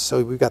difference.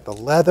 So we've got the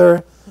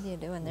leather. What are you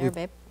doing there,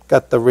 babe?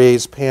 Got the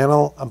raised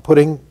panel. I'm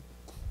putting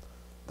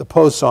the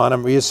posts on.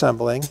 I'm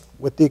reassembling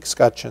with the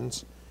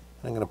escutcheons.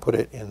 And I'm going to put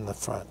it in the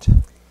front.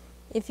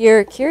 If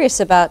you're curious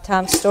about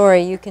Tom's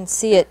story, you can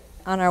see it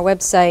on our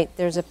website.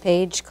 There's a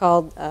page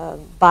called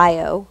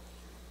Bio,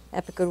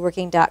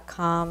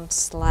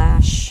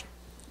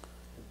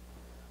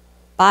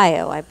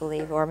 epicwoodworking.com/bio, I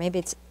believe, or maybe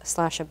it's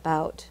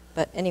 /about.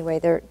 But anyway,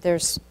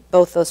 there's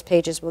both those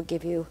pages will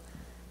give you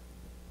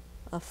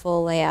a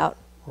full layout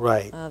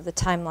of the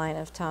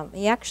timeline of Tom.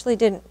 He actually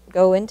didn't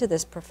go into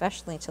this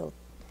professionally till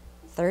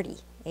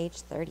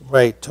age 30.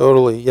 Right,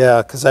 totally,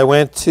 yeah, because I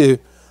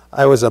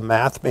was a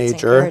math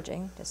major. That's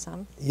encouraging to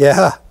some.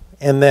 Yeah,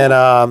 and then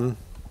I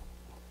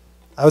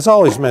was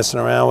always messing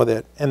around with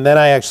it. And then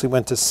I actually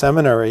went to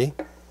seminary,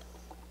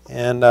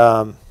 and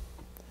then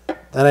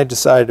I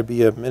decided to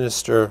be a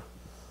minister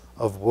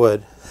of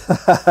wood.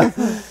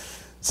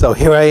 So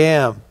here I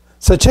am.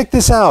 So check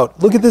this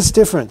out. Look at this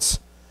difference.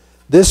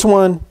 This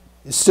one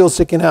is still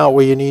sticking out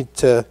where you need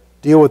to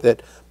deal with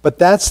it, but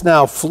that's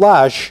now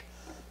flush.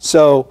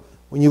 So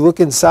when you look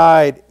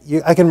inside,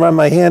 I can run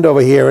my hand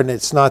over here and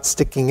it's not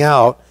sticking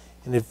out,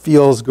 and it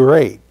feels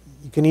great.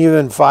 You can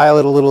even file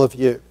it a little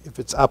if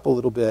it's up a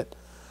little bit.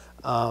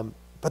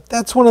 But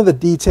that's one of the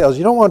details.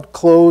 You don't want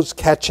clothes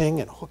catching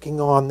and hooking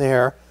on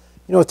there.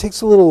 You know, it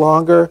takes a little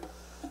longer,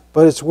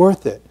 but it's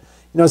worth it.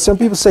 You know, some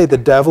people say the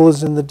devil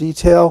is in the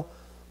detail,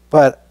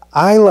 but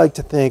I like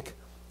to think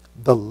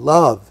the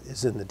love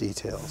is in the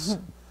details.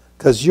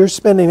 Because you're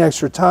spending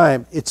extra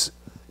time. It's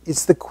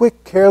the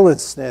quick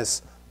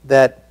carelessness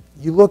that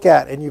you look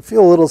at and you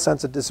feel a little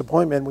sense of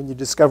disappointment when you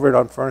discover it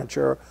on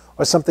furniture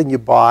or something you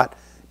bought.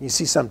 And you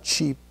see some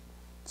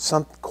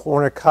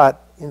corner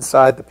cut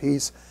inside the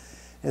piece.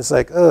 And it's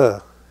like,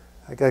 ugh,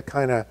 I got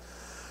kind of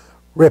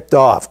ripped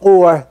off.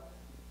 Or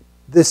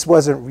this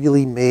wasn't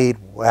really made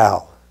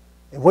well.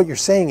 And what you're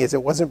saying is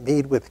it wasn't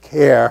made with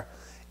care.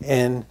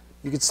 And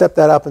you could step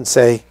that up and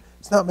say,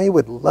 it's not made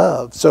with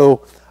love.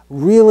 So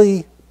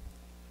really,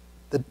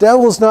 the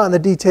devil's not in the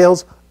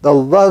details, the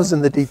love's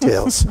in the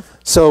details.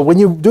 So when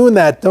you're doing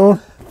that,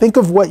 don't think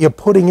of what you're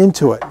putting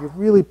into it. You're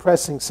really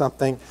pressing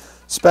something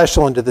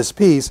special into this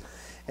piece.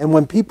 And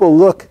when people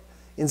look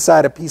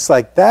inside a piece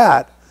like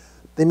that,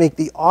 they make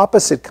the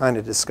opposite kind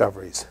of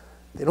discoveries.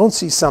 They don't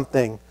see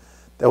something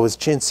that was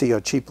chintzy or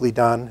cheaply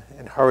done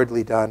and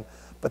hurriedly done,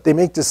 but they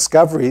make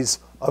discoveries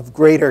of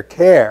greater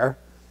care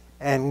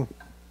and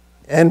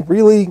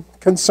really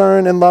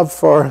concern and love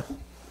for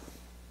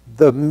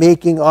the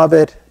making of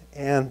it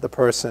and the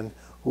person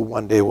who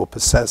one day will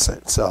possess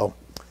it. So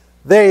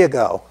there you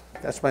go.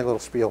 That's my little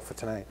spiel for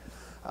tonight.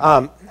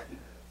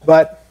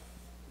 But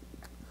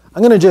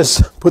I'm going to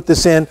just put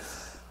this in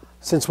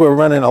since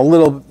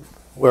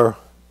we're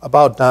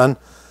about done.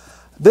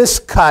 This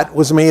cut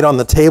was made on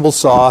the table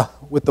saw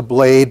with the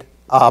blade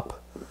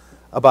up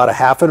about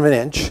 1/2 of an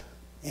inch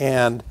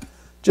and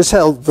just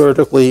held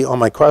vertically on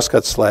my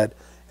crosscut sled.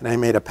 And I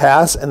made a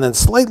pass and then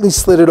slightly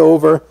slid it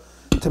over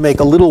to make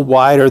a little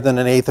wider than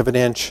 1/8 of an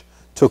inch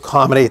to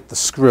accommodate the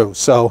screw.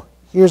 So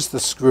here's the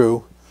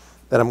screw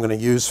that I'm going to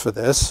use for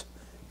this.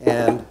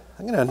 And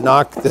I'm going to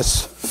knock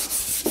this.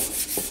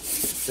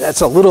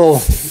 That's a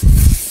little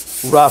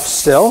rough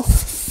still.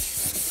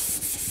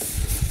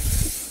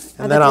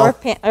 And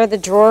are the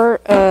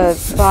drawer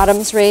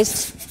bottoms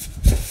raised?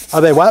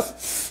 Are they what?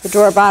 The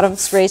drawer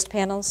bottoms raised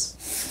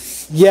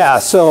panels? Yeah,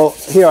 so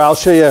here, I'll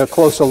show you a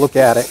closer look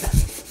at it.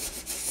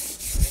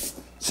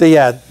 So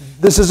yeah,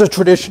 this is a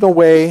traditional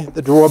way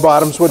the drawer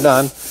bottoms were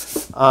done.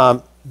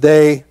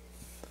 They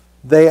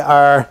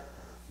are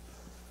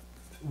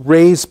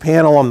raised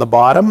panel on the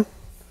bottom,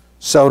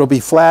 so it'll be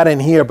flat in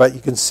here, but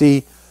you can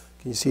see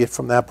it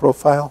from that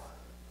profile?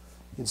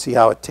 You can see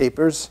how it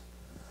tapers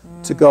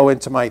to go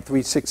into my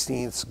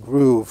 3/16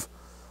 groove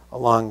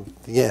along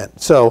the end.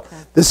 So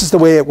this is the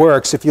way it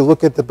works. If you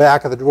look at the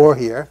back of the drawer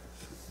here,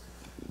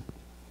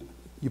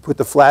 you put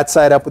the flat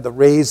side up with the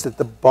raised at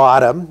the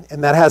bottom,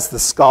 and that has the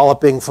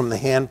scalloping from the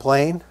hand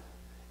plane.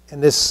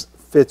 And this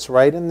fits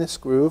right in this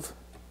groove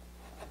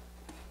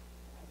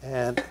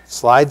and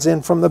slides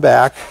in from the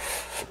back.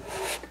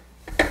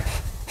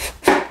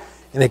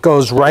 And it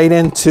goes right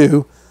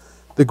into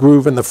the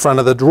groove in the front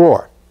of the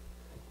drawer.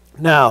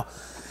 Now,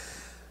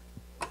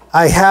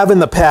 I have in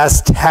the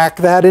past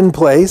tacked that in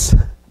place,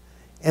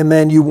 and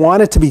then you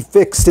want it to be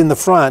fixed in the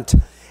front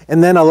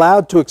and then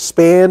allowed to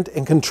expand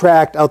and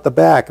contract out the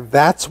back.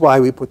 That's why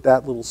we put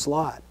that little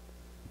slot.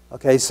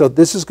 Okay, so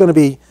this is going to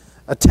be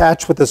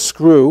attached with a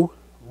screw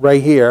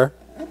right here,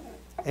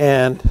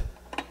 and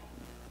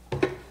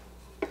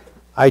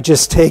I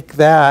just take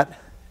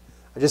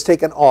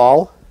an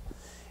awl,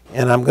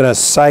 and I'm going to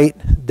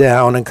sight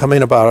down and come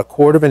in about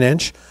 1/4 of an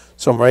inch.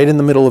 So I'm right in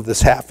the middle of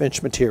this 1/2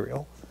 inch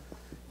material.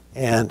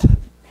 And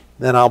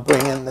then I'll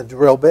bring in the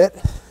drill bit,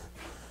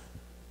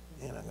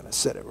 and I'm going to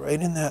set it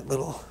right in that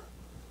little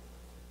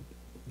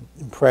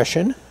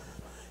impression.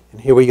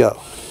 And here we go.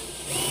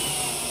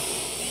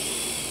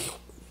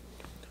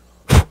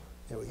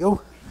 There we go.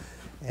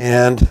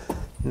 And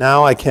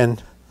now I can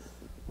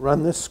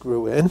run this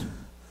screw in.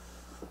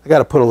 You got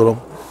to put a little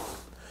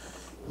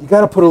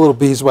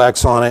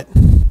beeswax on it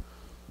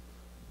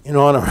in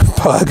honor of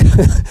Pug.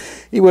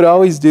 He would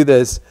always do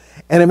this,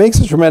 and it makes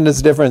a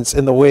tremendous difference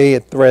in the way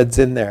it threads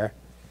in there.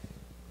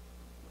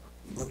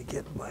 Let me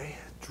get my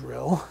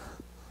drill.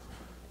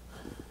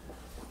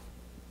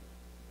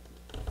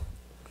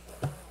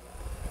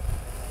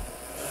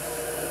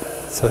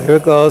 So here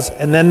it goes,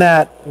 and then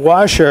that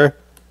washer,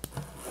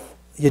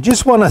 you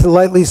just want to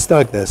lightly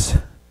snug this,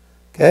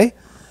 okay?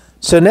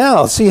 So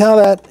now, see how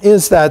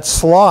that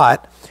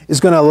slot is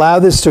going to allow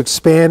this to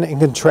expand and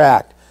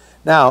contract.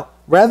 Now,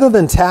 rather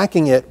than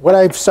tacking it, what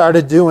I've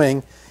started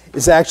doing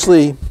is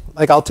actually,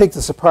 like, I'll take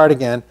this apart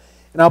again,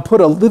 and I'll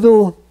put a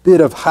little bit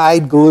of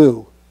hide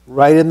glue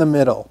right in the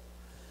middle.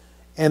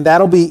 And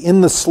that'll be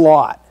in the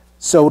slot.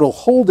 So it'll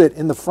hold it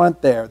in the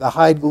front there. The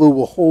hide glue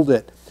will hold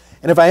it.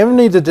 And if I ever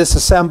need to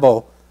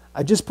disassemble,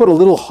 I just put a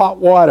little hot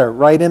water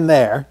right in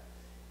there.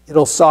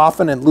 It'll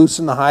soften and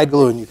loosen the hide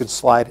glue, and you can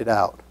slide it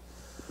out.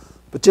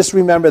 But just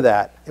remember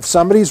that. If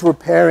somebody's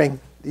repairing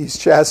these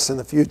chests in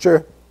the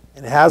future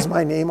and it has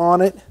my name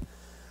on it,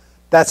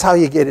 that's how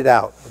you get it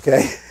out,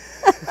 okay?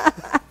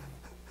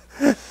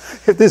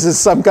 If this is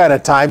some kind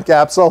of time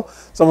capsule,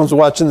 someone's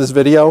watching this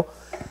video,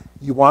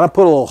 you want to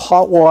put a little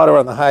hot water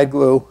on the hide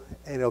glue,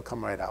 and it'll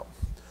come right out.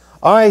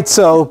 All right,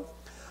 so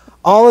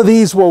all of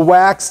these were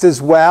waxed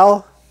as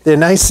well. They're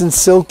nice and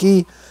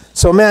silky.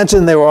 So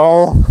imagine they were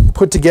all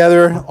put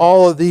together.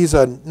 All of these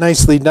are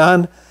nicely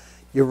done.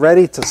 You're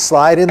ready to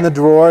slide in the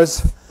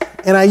drawers.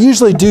 And I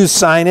usually do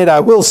sign it.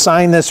 I will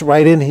sign this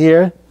right in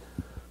here.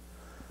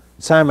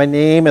 Sign my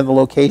name and the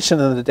location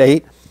and the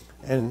date,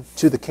 and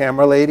to the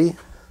camera lady.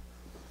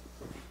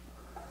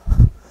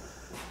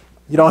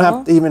 You don't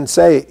have to even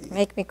say.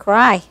 Make me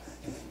cry.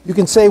 You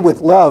can say with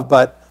love,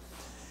 but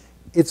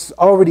it's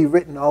already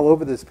written all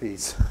over this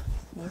piece.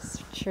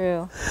 It's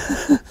true.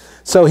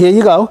 So here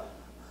you go.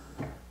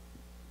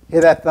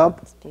 Hear that thump?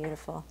 It's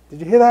beautiful. Did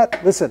you hear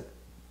that? Listen.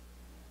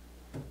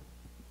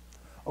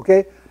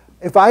 Okay?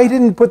 If I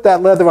didn't put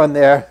that leather on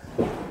there,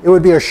 it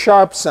would be a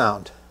sharp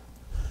sound.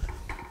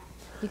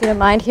 You gonna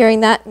mind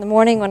hearing that in the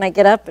morning when I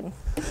get up and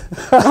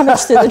rummage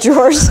through the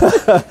drawers?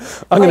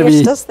 I'm going to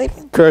be still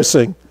sleeping?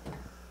 cursing.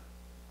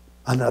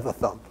 Another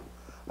thump.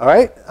 All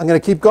right? I'm going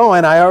to keep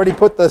going. I already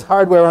put the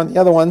hardware on the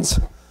other ones.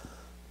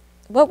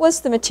 What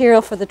was the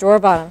material for the drawer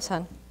bottoms,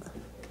 hon?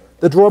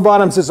 The drawer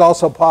bottoms is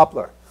also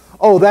poplar.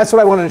 Oh, that's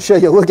what I wanted to show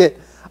you. Look at,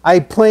 I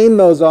planed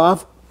those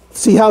off.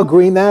 See how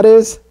green that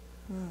is?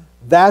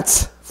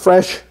 That's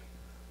fresh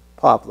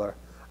poplar.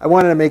 I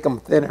wanted to make them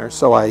thinner,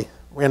 so I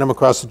ran them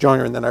across the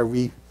joiner and then I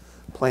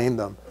replaned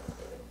them.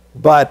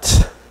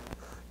 But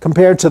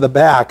compared to the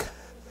back,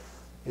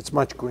 it's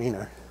much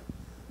greener.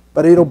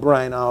 But it'll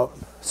brine out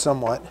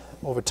somewhat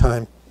over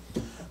time.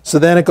 So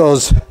then it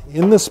goes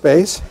in the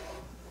space.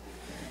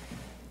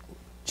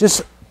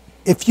 just,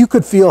 if you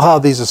could feel how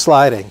these are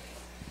sliding,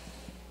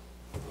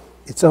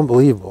 it's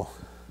unbelievable.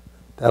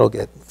 That'll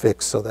get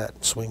fixed so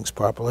that swings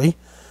properly.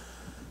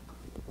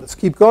 Let's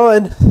keep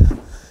going.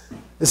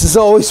 This is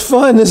always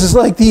fun. This is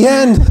like the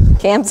end.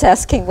 Cam's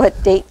asking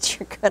what dates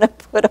you're going to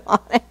put on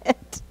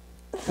it.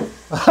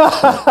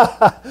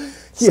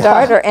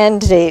 Start or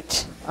end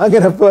date? I'm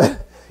going to put,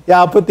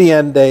 I'll put the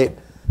end date.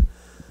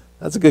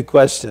 That's a good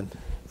question.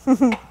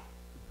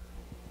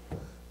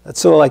 That's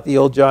sort of like the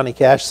old Johnny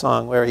Cash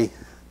song where he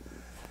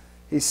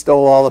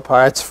stole all the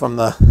parts from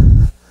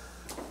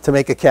to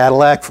make a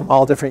Cadillac from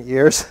all different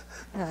years.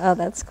 Oh,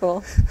 that's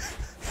cool.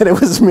 And it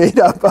was made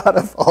up out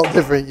of all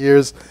different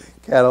years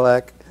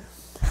Cadillac.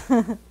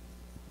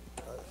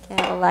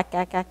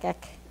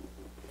 Cadillac.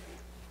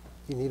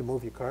 You need to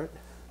move your cart?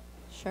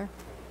 Sure.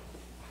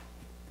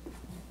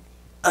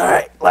 All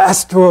right,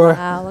 last drawer.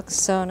 Wow, looks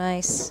so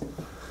nice.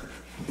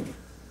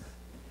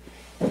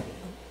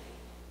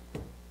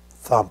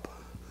 Thump.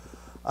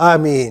 I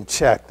mean,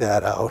 check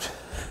that out.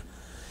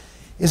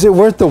 Is it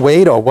worth the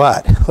wait or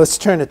what? Let's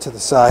turn it to the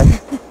side.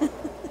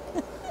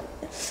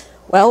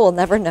 Well, we'll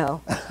never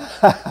know.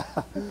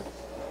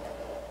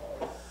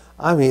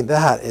 I mean,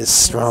 that is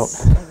strong.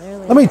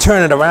 Really Let me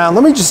turn it around.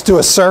 Let me just do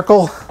a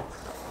circle.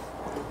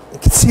 You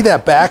can see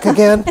that back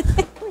again.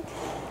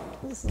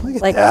 Look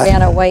at like that.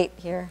 Vanna White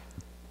here.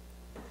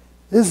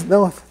 There's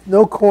no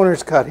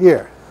corners cut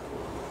here.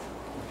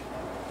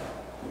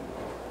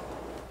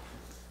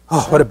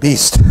 Oh, what a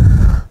beast.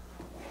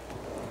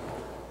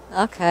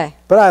 Okay.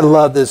 But I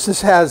love this.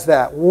 This has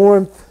that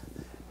warmth,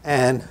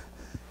 and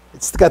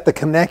it's got the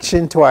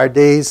connection to our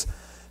days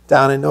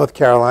down in North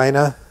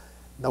Carolina.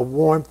 The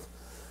warmth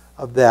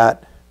of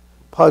that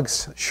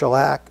Pug's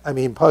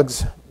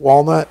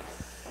walnut,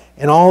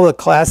 and all the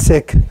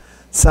classic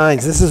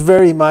signs. This is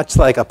very much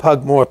like a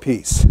Pug Moore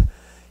piece.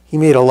 He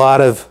made a lot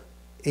of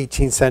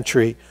 18th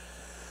century.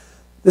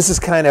 This is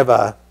kind of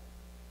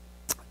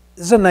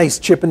this is a nice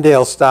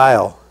Chippendale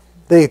style.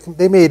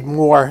 They made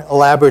more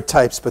elaborate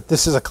types, but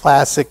this is a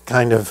classic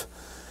kind of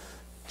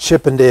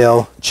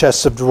Chippendale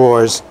chest of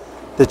drawers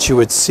that you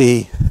would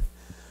see,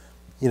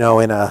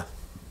 in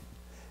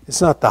it's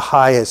not the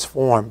highest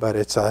form, but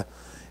it's a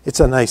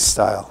nice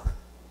style.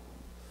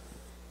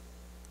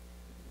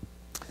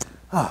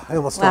 Oh, I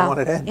almost don't want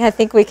it in. Yeah, I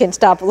think we can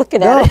stop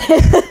looking at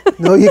it.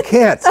 No, you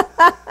can't.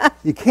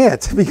 You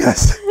can't,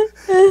 because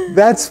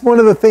that's one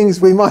of the things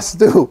we must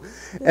do.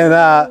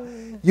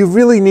 And you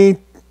really need,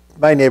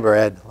 my neighbor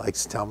Ed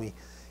likes to tell me,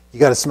 you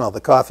got to smell the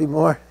coffee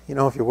more,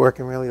 if you're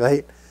working really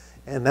late.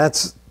 And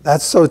that's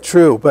so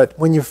true. But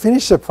when you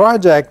finish a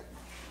project,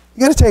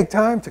 you got to take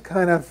time to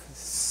kind of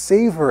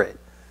savor it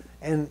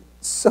and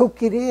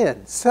soak it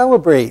in,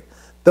 celebrate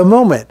the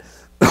moment.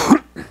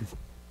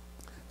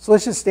 So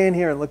let's just stand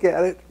here and look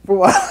at it for a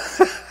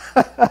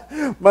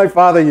while. My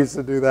father used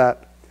to do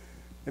that.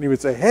 And he would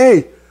say,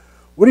 hey,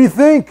 what do you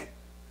think?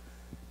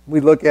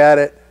 We'd look at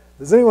it.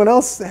 Does anyone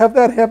else have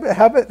that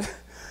habit?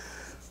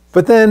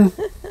 But then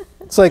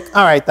it's like,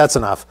 all right, that's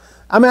enough.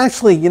 I'm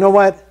actually, you know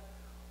what?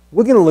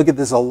 We're going to look at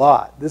this a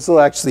lot. This will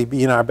actually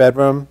be in our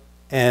bedroom,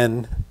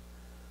 and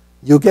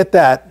you'll get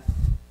that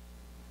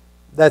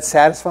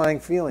satisfying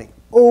feeling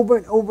over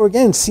and over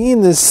again,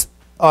 seeing this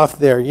off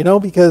there,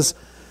 because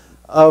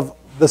of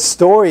the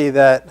story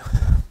that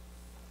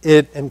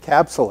it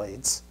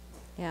encapsulates.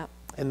 Yeah.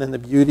 And then the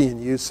beauty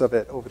and use of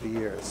it over the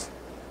years.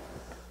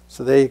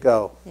 So there you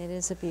go. It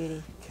is a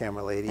beauty.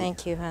 Camera lady.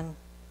 Thank you, hon.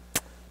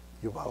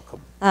 You're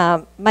welcome.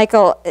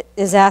 Michael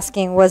is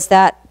asking, was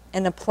that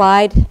an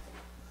applied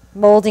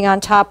molding on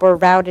top or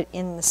routed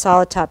in the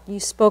solid top? You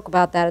spoke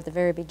about that at the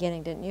very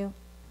beginning, didn't you?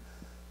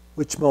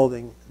 Which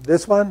molding?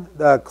 This one? The Is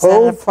that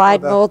cove? an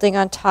applied molding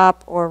on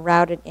top or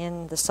routed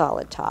in the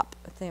solid top?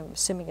 I'm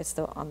assuming it's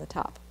on the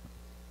top.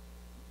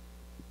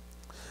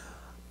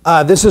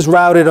 This is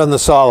routed on the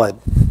solid.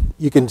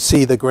 You can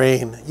see the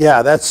grain.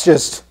 Yeah,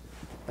 that's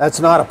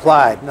not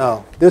applied,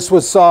 no. This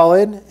was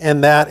solid,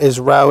 and that is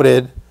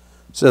routed.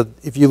 So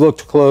if you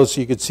looked close,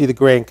 you could see the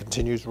grain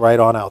continues right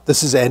on out.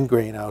 This is end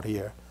grain out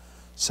here.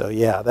 So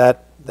yeah,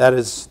 that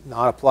is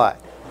not applied.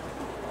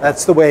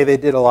 That's the way they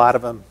did a lot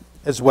of them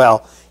as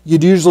well.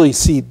 You'd usually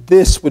see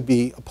this would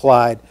be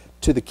applied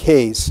to the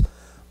case,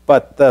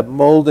 but the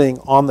molding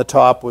on the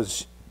top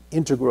was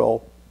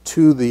integral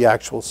to the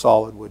actual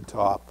solid wood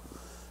top.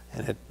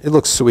 And it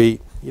looks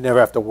sweet. You never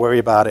have to worry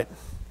about it.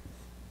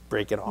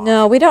 Break it off.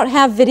 No, we don't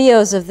have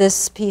videos of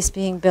this piece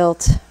being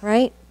built,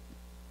 right?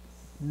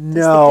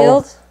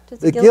 No.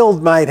 The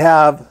Guild might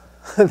have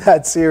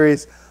that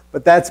series,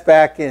 but that's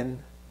back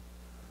in,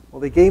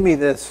 well, they gave me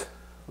this.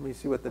 Let me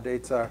see what the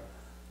dates are.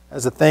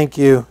 As a thank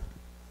you,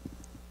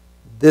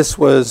 this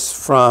was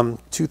from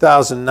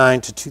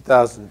 2009 to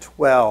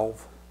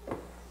 2012.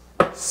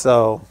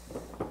 So,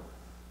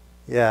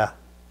 yeah.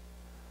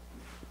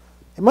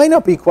 It might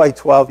not be quite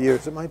 12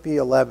 years. It might be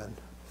 11.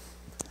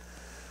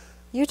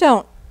 You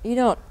don't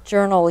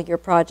journal your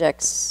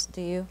projects,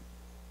 do you?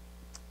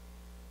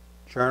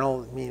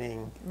 Journal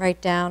meaning?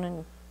 Write down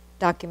and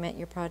document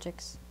your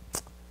projects.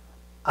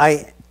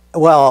 I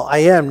Well, I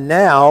am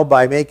now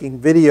by making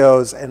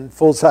videos and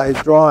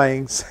full-size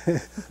drawings.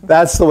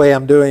 That's the way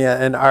I'm doing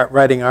it, and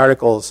writing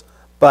articles.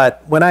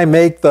 But when I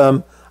make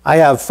them, I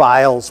have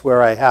files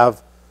where I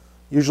have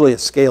usually a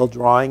scale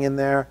drawing in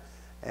there,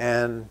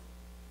 and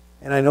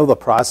I know the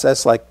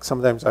process. Like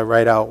sometimes I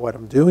write out what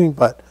I'm doing,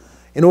 but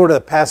in order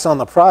to pass on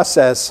the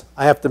process,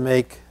 I have to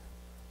make,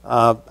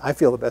 I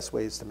feel the best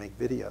way is to make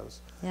videos.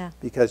 Yeah.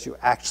 Because you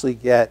actually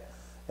get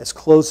as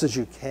close as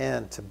you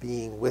can to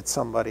being with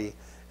somebody.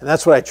 And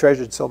that's what I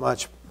treasured so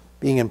much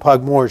being in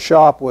Pug Moore's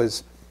shop,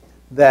 was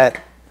that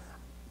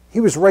he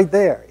was right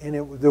there.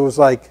 And there was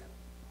like,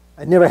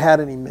 I never had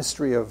any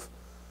mystery of,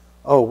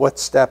 oh, what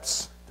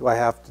steps do I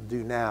have to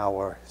do now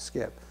or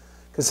skip?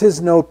 Because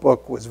his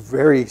notebook was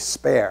very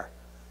spare.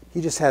 He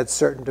just had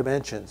certain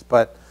dimensions.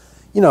 But,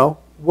 you know,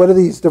 what are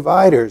these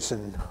dividers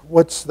and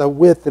what's the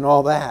width and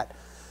all that?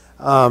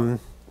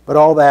 But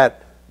all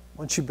that,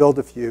 once you build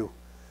a few,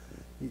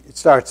 it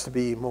starts to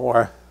be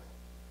more,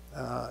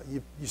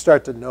 you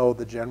start to know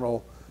the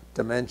general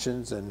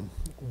dimensions and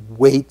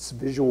weights,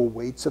 visual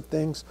weights of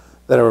things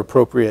that are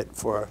appropriate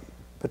for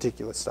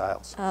particular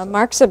styles.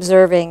 Mark's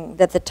observing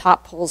that the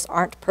top pulls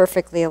aren't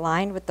perfectly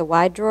aligned with the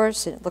wide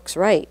drawers. It looks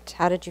right.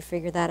 How did you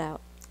figure that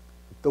out?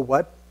 The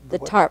what?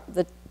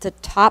 The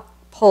top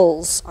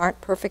pulls aren't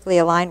perfectly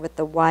aligned with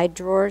the wide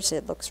drawers.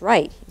 It looks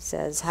right, he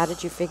says. How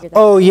did you figure that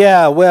out? Oh,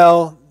 yeah.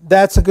 Well,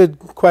 that's a good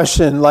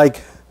question.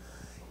 Like,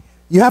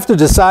 you have to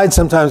decide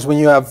sometimes when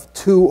you have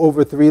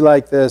 2/3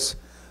 like this.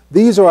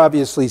 These are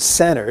obviously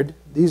centered.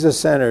 These are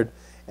centered.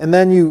 And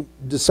then you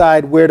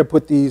decide where to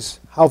put these,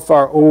 how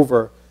far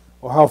over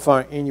or how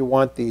far in you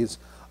want these.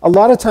 A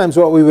lot of times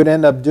what we would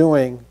end up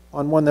doing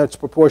on one that's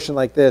proportioned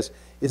like this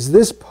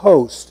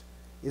post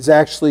is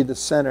actually the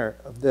center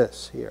of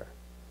this here.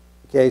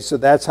 Okay, so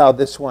that's how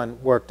this one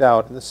worked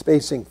out. And the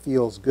spacing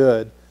feels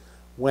good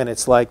when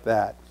it's like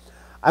that.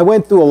 I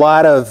went through a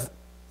lot of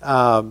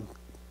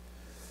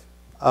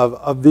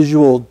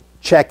visual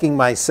checking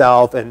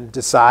myself and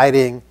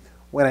deciding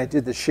when I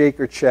did the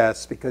shaker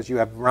chest, because you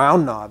have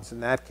round knobs in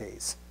that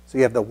case. So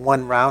you have the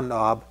one round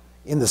knob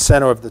in the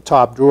center of the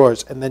top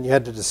drawers, and then you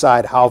had to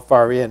decide how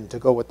far in to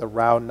go with the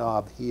round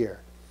knob here.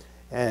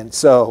 And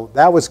so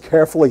that was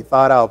carefully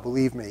thought out,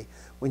 believe me.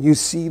 When you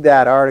see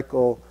that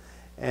article,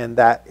 and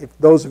that, if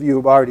those of you who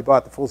have already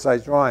bought the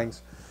full-size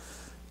drawings,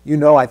 you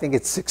know I think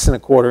it's 6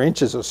 1/4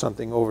 inches or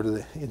something over to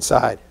the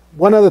inside.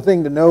 One other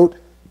thing to note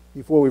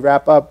before we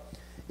wrap up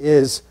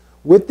is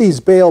with these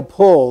bale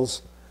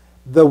pulls,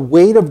 the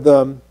weight of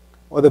them,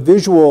 or the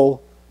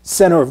visual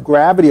center of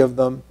gravity of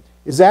them,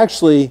 is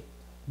actually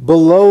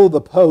below the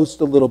post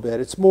a little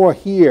bit. It's more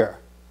here.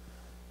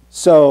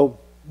 So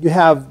you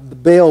have the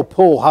bale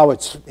pull, how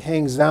it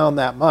hangs down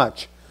that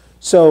much.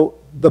 So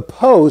the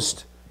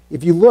post,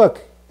 if you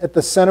look at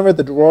the center of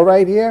the drawer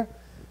right here,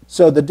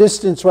 so the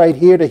distance right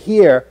here to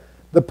here,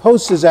 the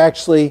post is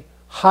actually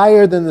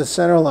higher than the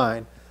center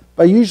line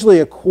by usually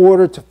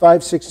 1/4 to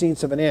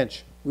 5/16 of an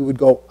inch. We would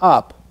go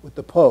up with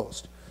the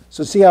post.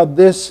 So see how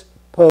this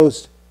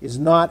post is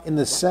not in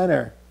the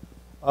center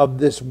of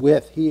this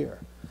width here.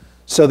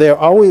 So they're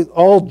always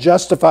all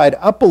justified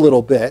up a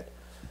little bit.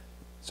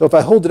 So if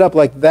I hold it up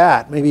like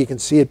that, maybe you can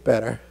see it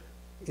better.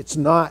 It's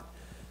not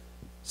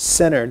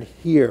centered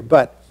here,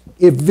 but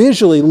it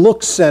visually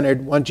looks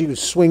centered once you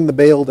swing the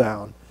bale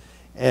down,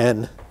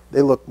 and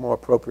they look more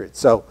appropriate.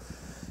 So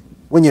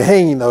when you're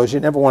hanging those, you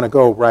never want to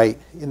go right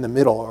in the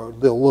middle, or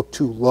they'll look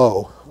too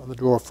low on the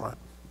drawer front.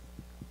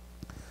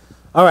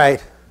 All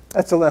right,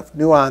 that's enough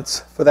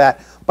nuance for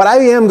that. But I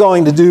am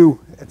going to do,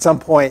 at some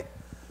point,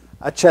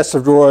 a chest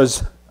of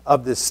drawers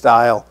of this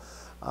style.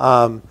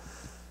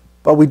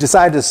 But we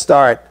decided to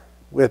start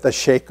with a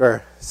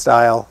shaker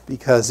style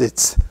because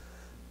it's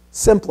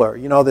simpler.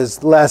 You know,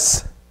 there's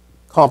less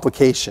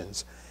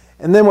complications.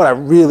 And then what I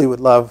really would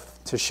love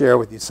to share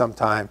with you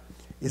sometime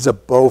is a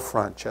bow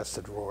front chest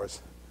of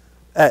drawers.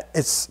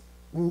 It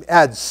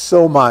adds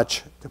so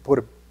much to put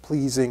a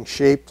pleasing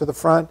shape to the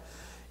front.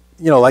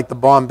 You know, like the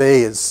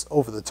Bombay is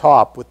over the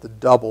top with the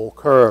double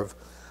curve.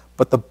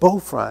 But the bow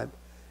front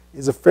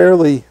is a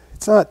fairly,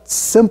 it's not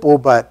simple,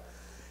 but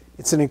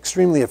it's an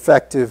extremely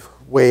effective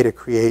way to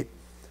create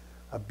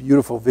a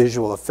beautiful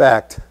visual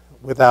effect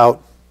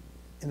without,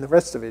 and the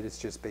rest of it is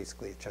just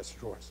basically a chest of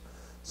drawers.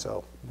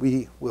 So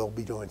we will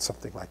be doing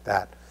something like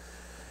that.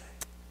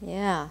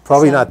 Yeah.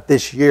 Probably not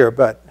this year,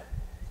 but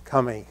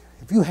coming.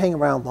 If you hang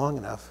around long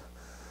enough,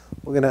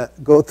 we're going to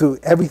go through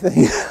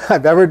everything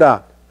I've ever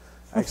done.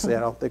 Actually, I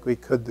don't think we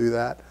could do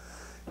that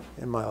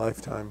in my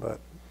lifetime, but.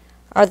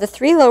 Are the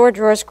 3 lower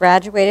drawers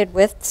graduated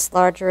widths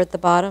larger at the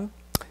bottom?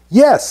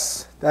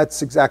 Yes,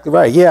 that's exactly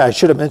right. Yeah, I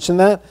should have mentioned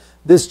that.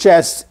 This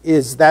chest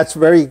is, that's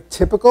very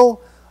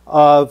typical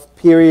of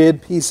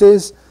period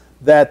pieces,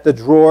 that the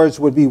drawers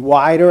would be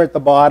wider at the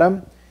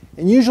bottom.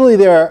 And usually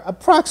they're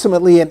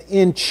approximately 1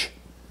 inch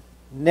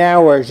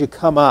narrower as you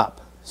come up.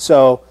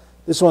 So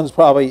this one's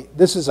probably,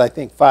 this is I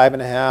think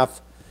 5.5,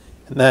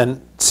 and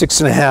then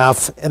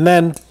 6.5, and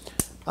then,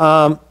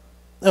 no,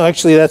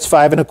 actually that's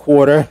 5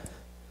 1/4.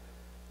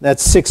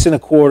 That's 6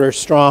 1/4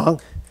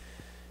 strong.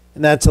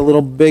 and that's a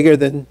little bigger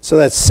than, so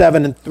that's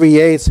 7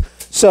 3/8.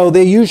 So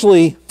they're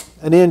usually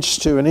 1 inch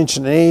to 1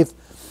 1/8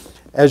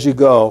 as you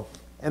go.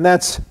 And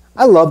that's,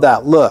 I love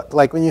that look.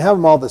 Like when you have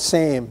them all the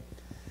same,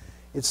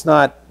 it's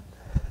not,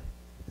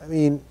 I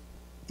mean,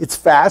 it's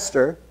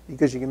faster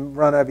because you can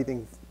run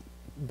everything,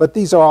 but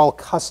these are all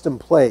custom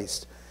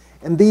placed.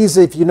 And these,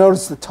 if you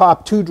notice the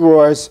top 2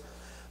 drawers,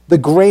 the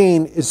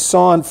grain is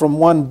sawn from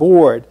one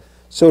board,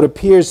 so it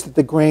appears that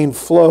the grain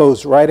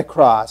flows right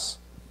across.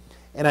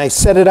 And I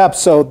set it up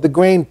so the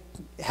grain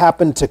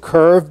happened to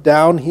curve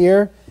down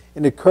here,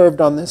 and it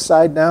curved on this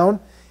side down,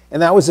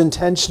 and that was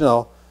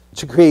intentional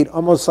to create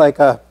almost like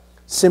a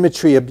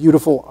symmetry, a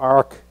beautiful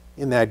arc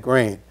in that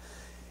grain.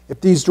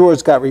 If these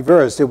drawers got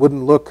reversed, it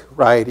wouldn't look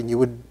right, and you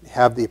wouldn't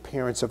have the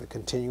appearance of it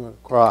continuing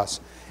across.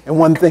 And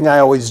one thing I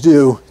always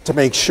do to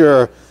make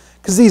sure,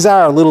 because these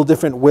are a little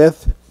different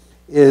width,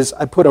 is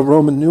I put a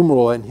Roman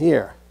numeral in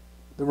here,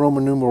 the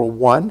Roman numeral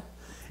 1,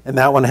 and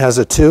that one has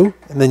a 2,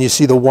 and then you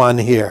see the 1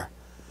 here.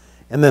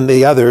 And then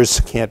the others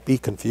can't be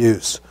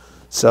confused.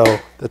 So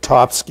the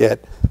tops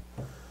get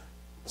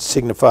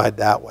signified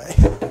that way.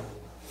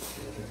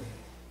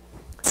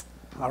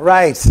 All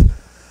right.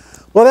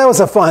 Well, that was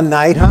a fun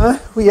night, huh?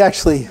 We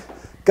actually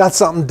got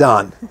something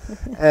done.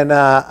 And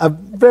a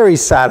very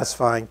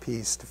satisfying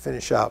piece to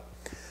finish up.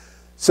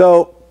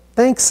 So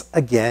thanks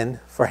again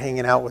for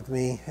hanging out with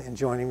me and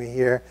joining me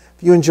here.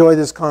 If you enjoy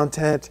this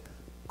content,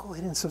 go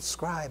ahead and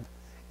subscribe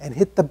and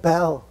hit the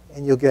bell,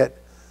 and you'll get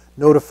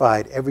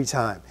notified every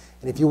time.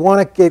 And if you want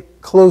to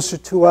get closer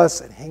to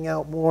us and hang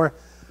out more,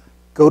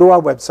 go to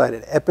our website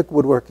at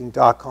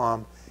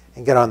epicwoodworking.com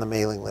and get on the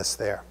mailing list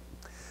there.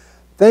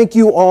 Thank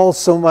you all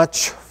so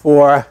much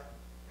for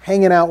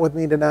hanging out with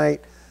me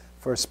tonight,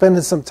 for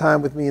spending some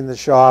time with me in the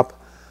shop.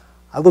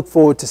 I look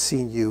forward to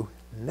seeing you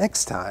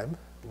next time,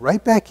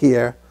 right back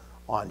here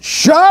on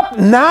Shop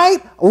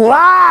Night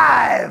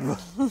Live.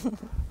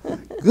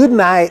 Good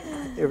night,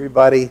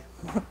 everybody.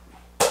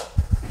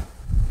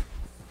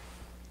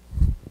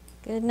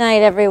 Good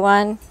night,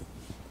 everyone.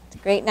 It's a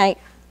great night.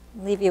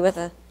 I'll leave you with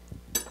a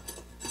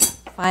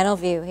final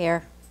view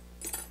here.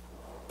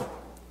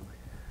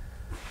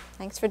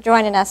 Thanks for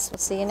joining us. We'll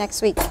see you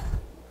next week.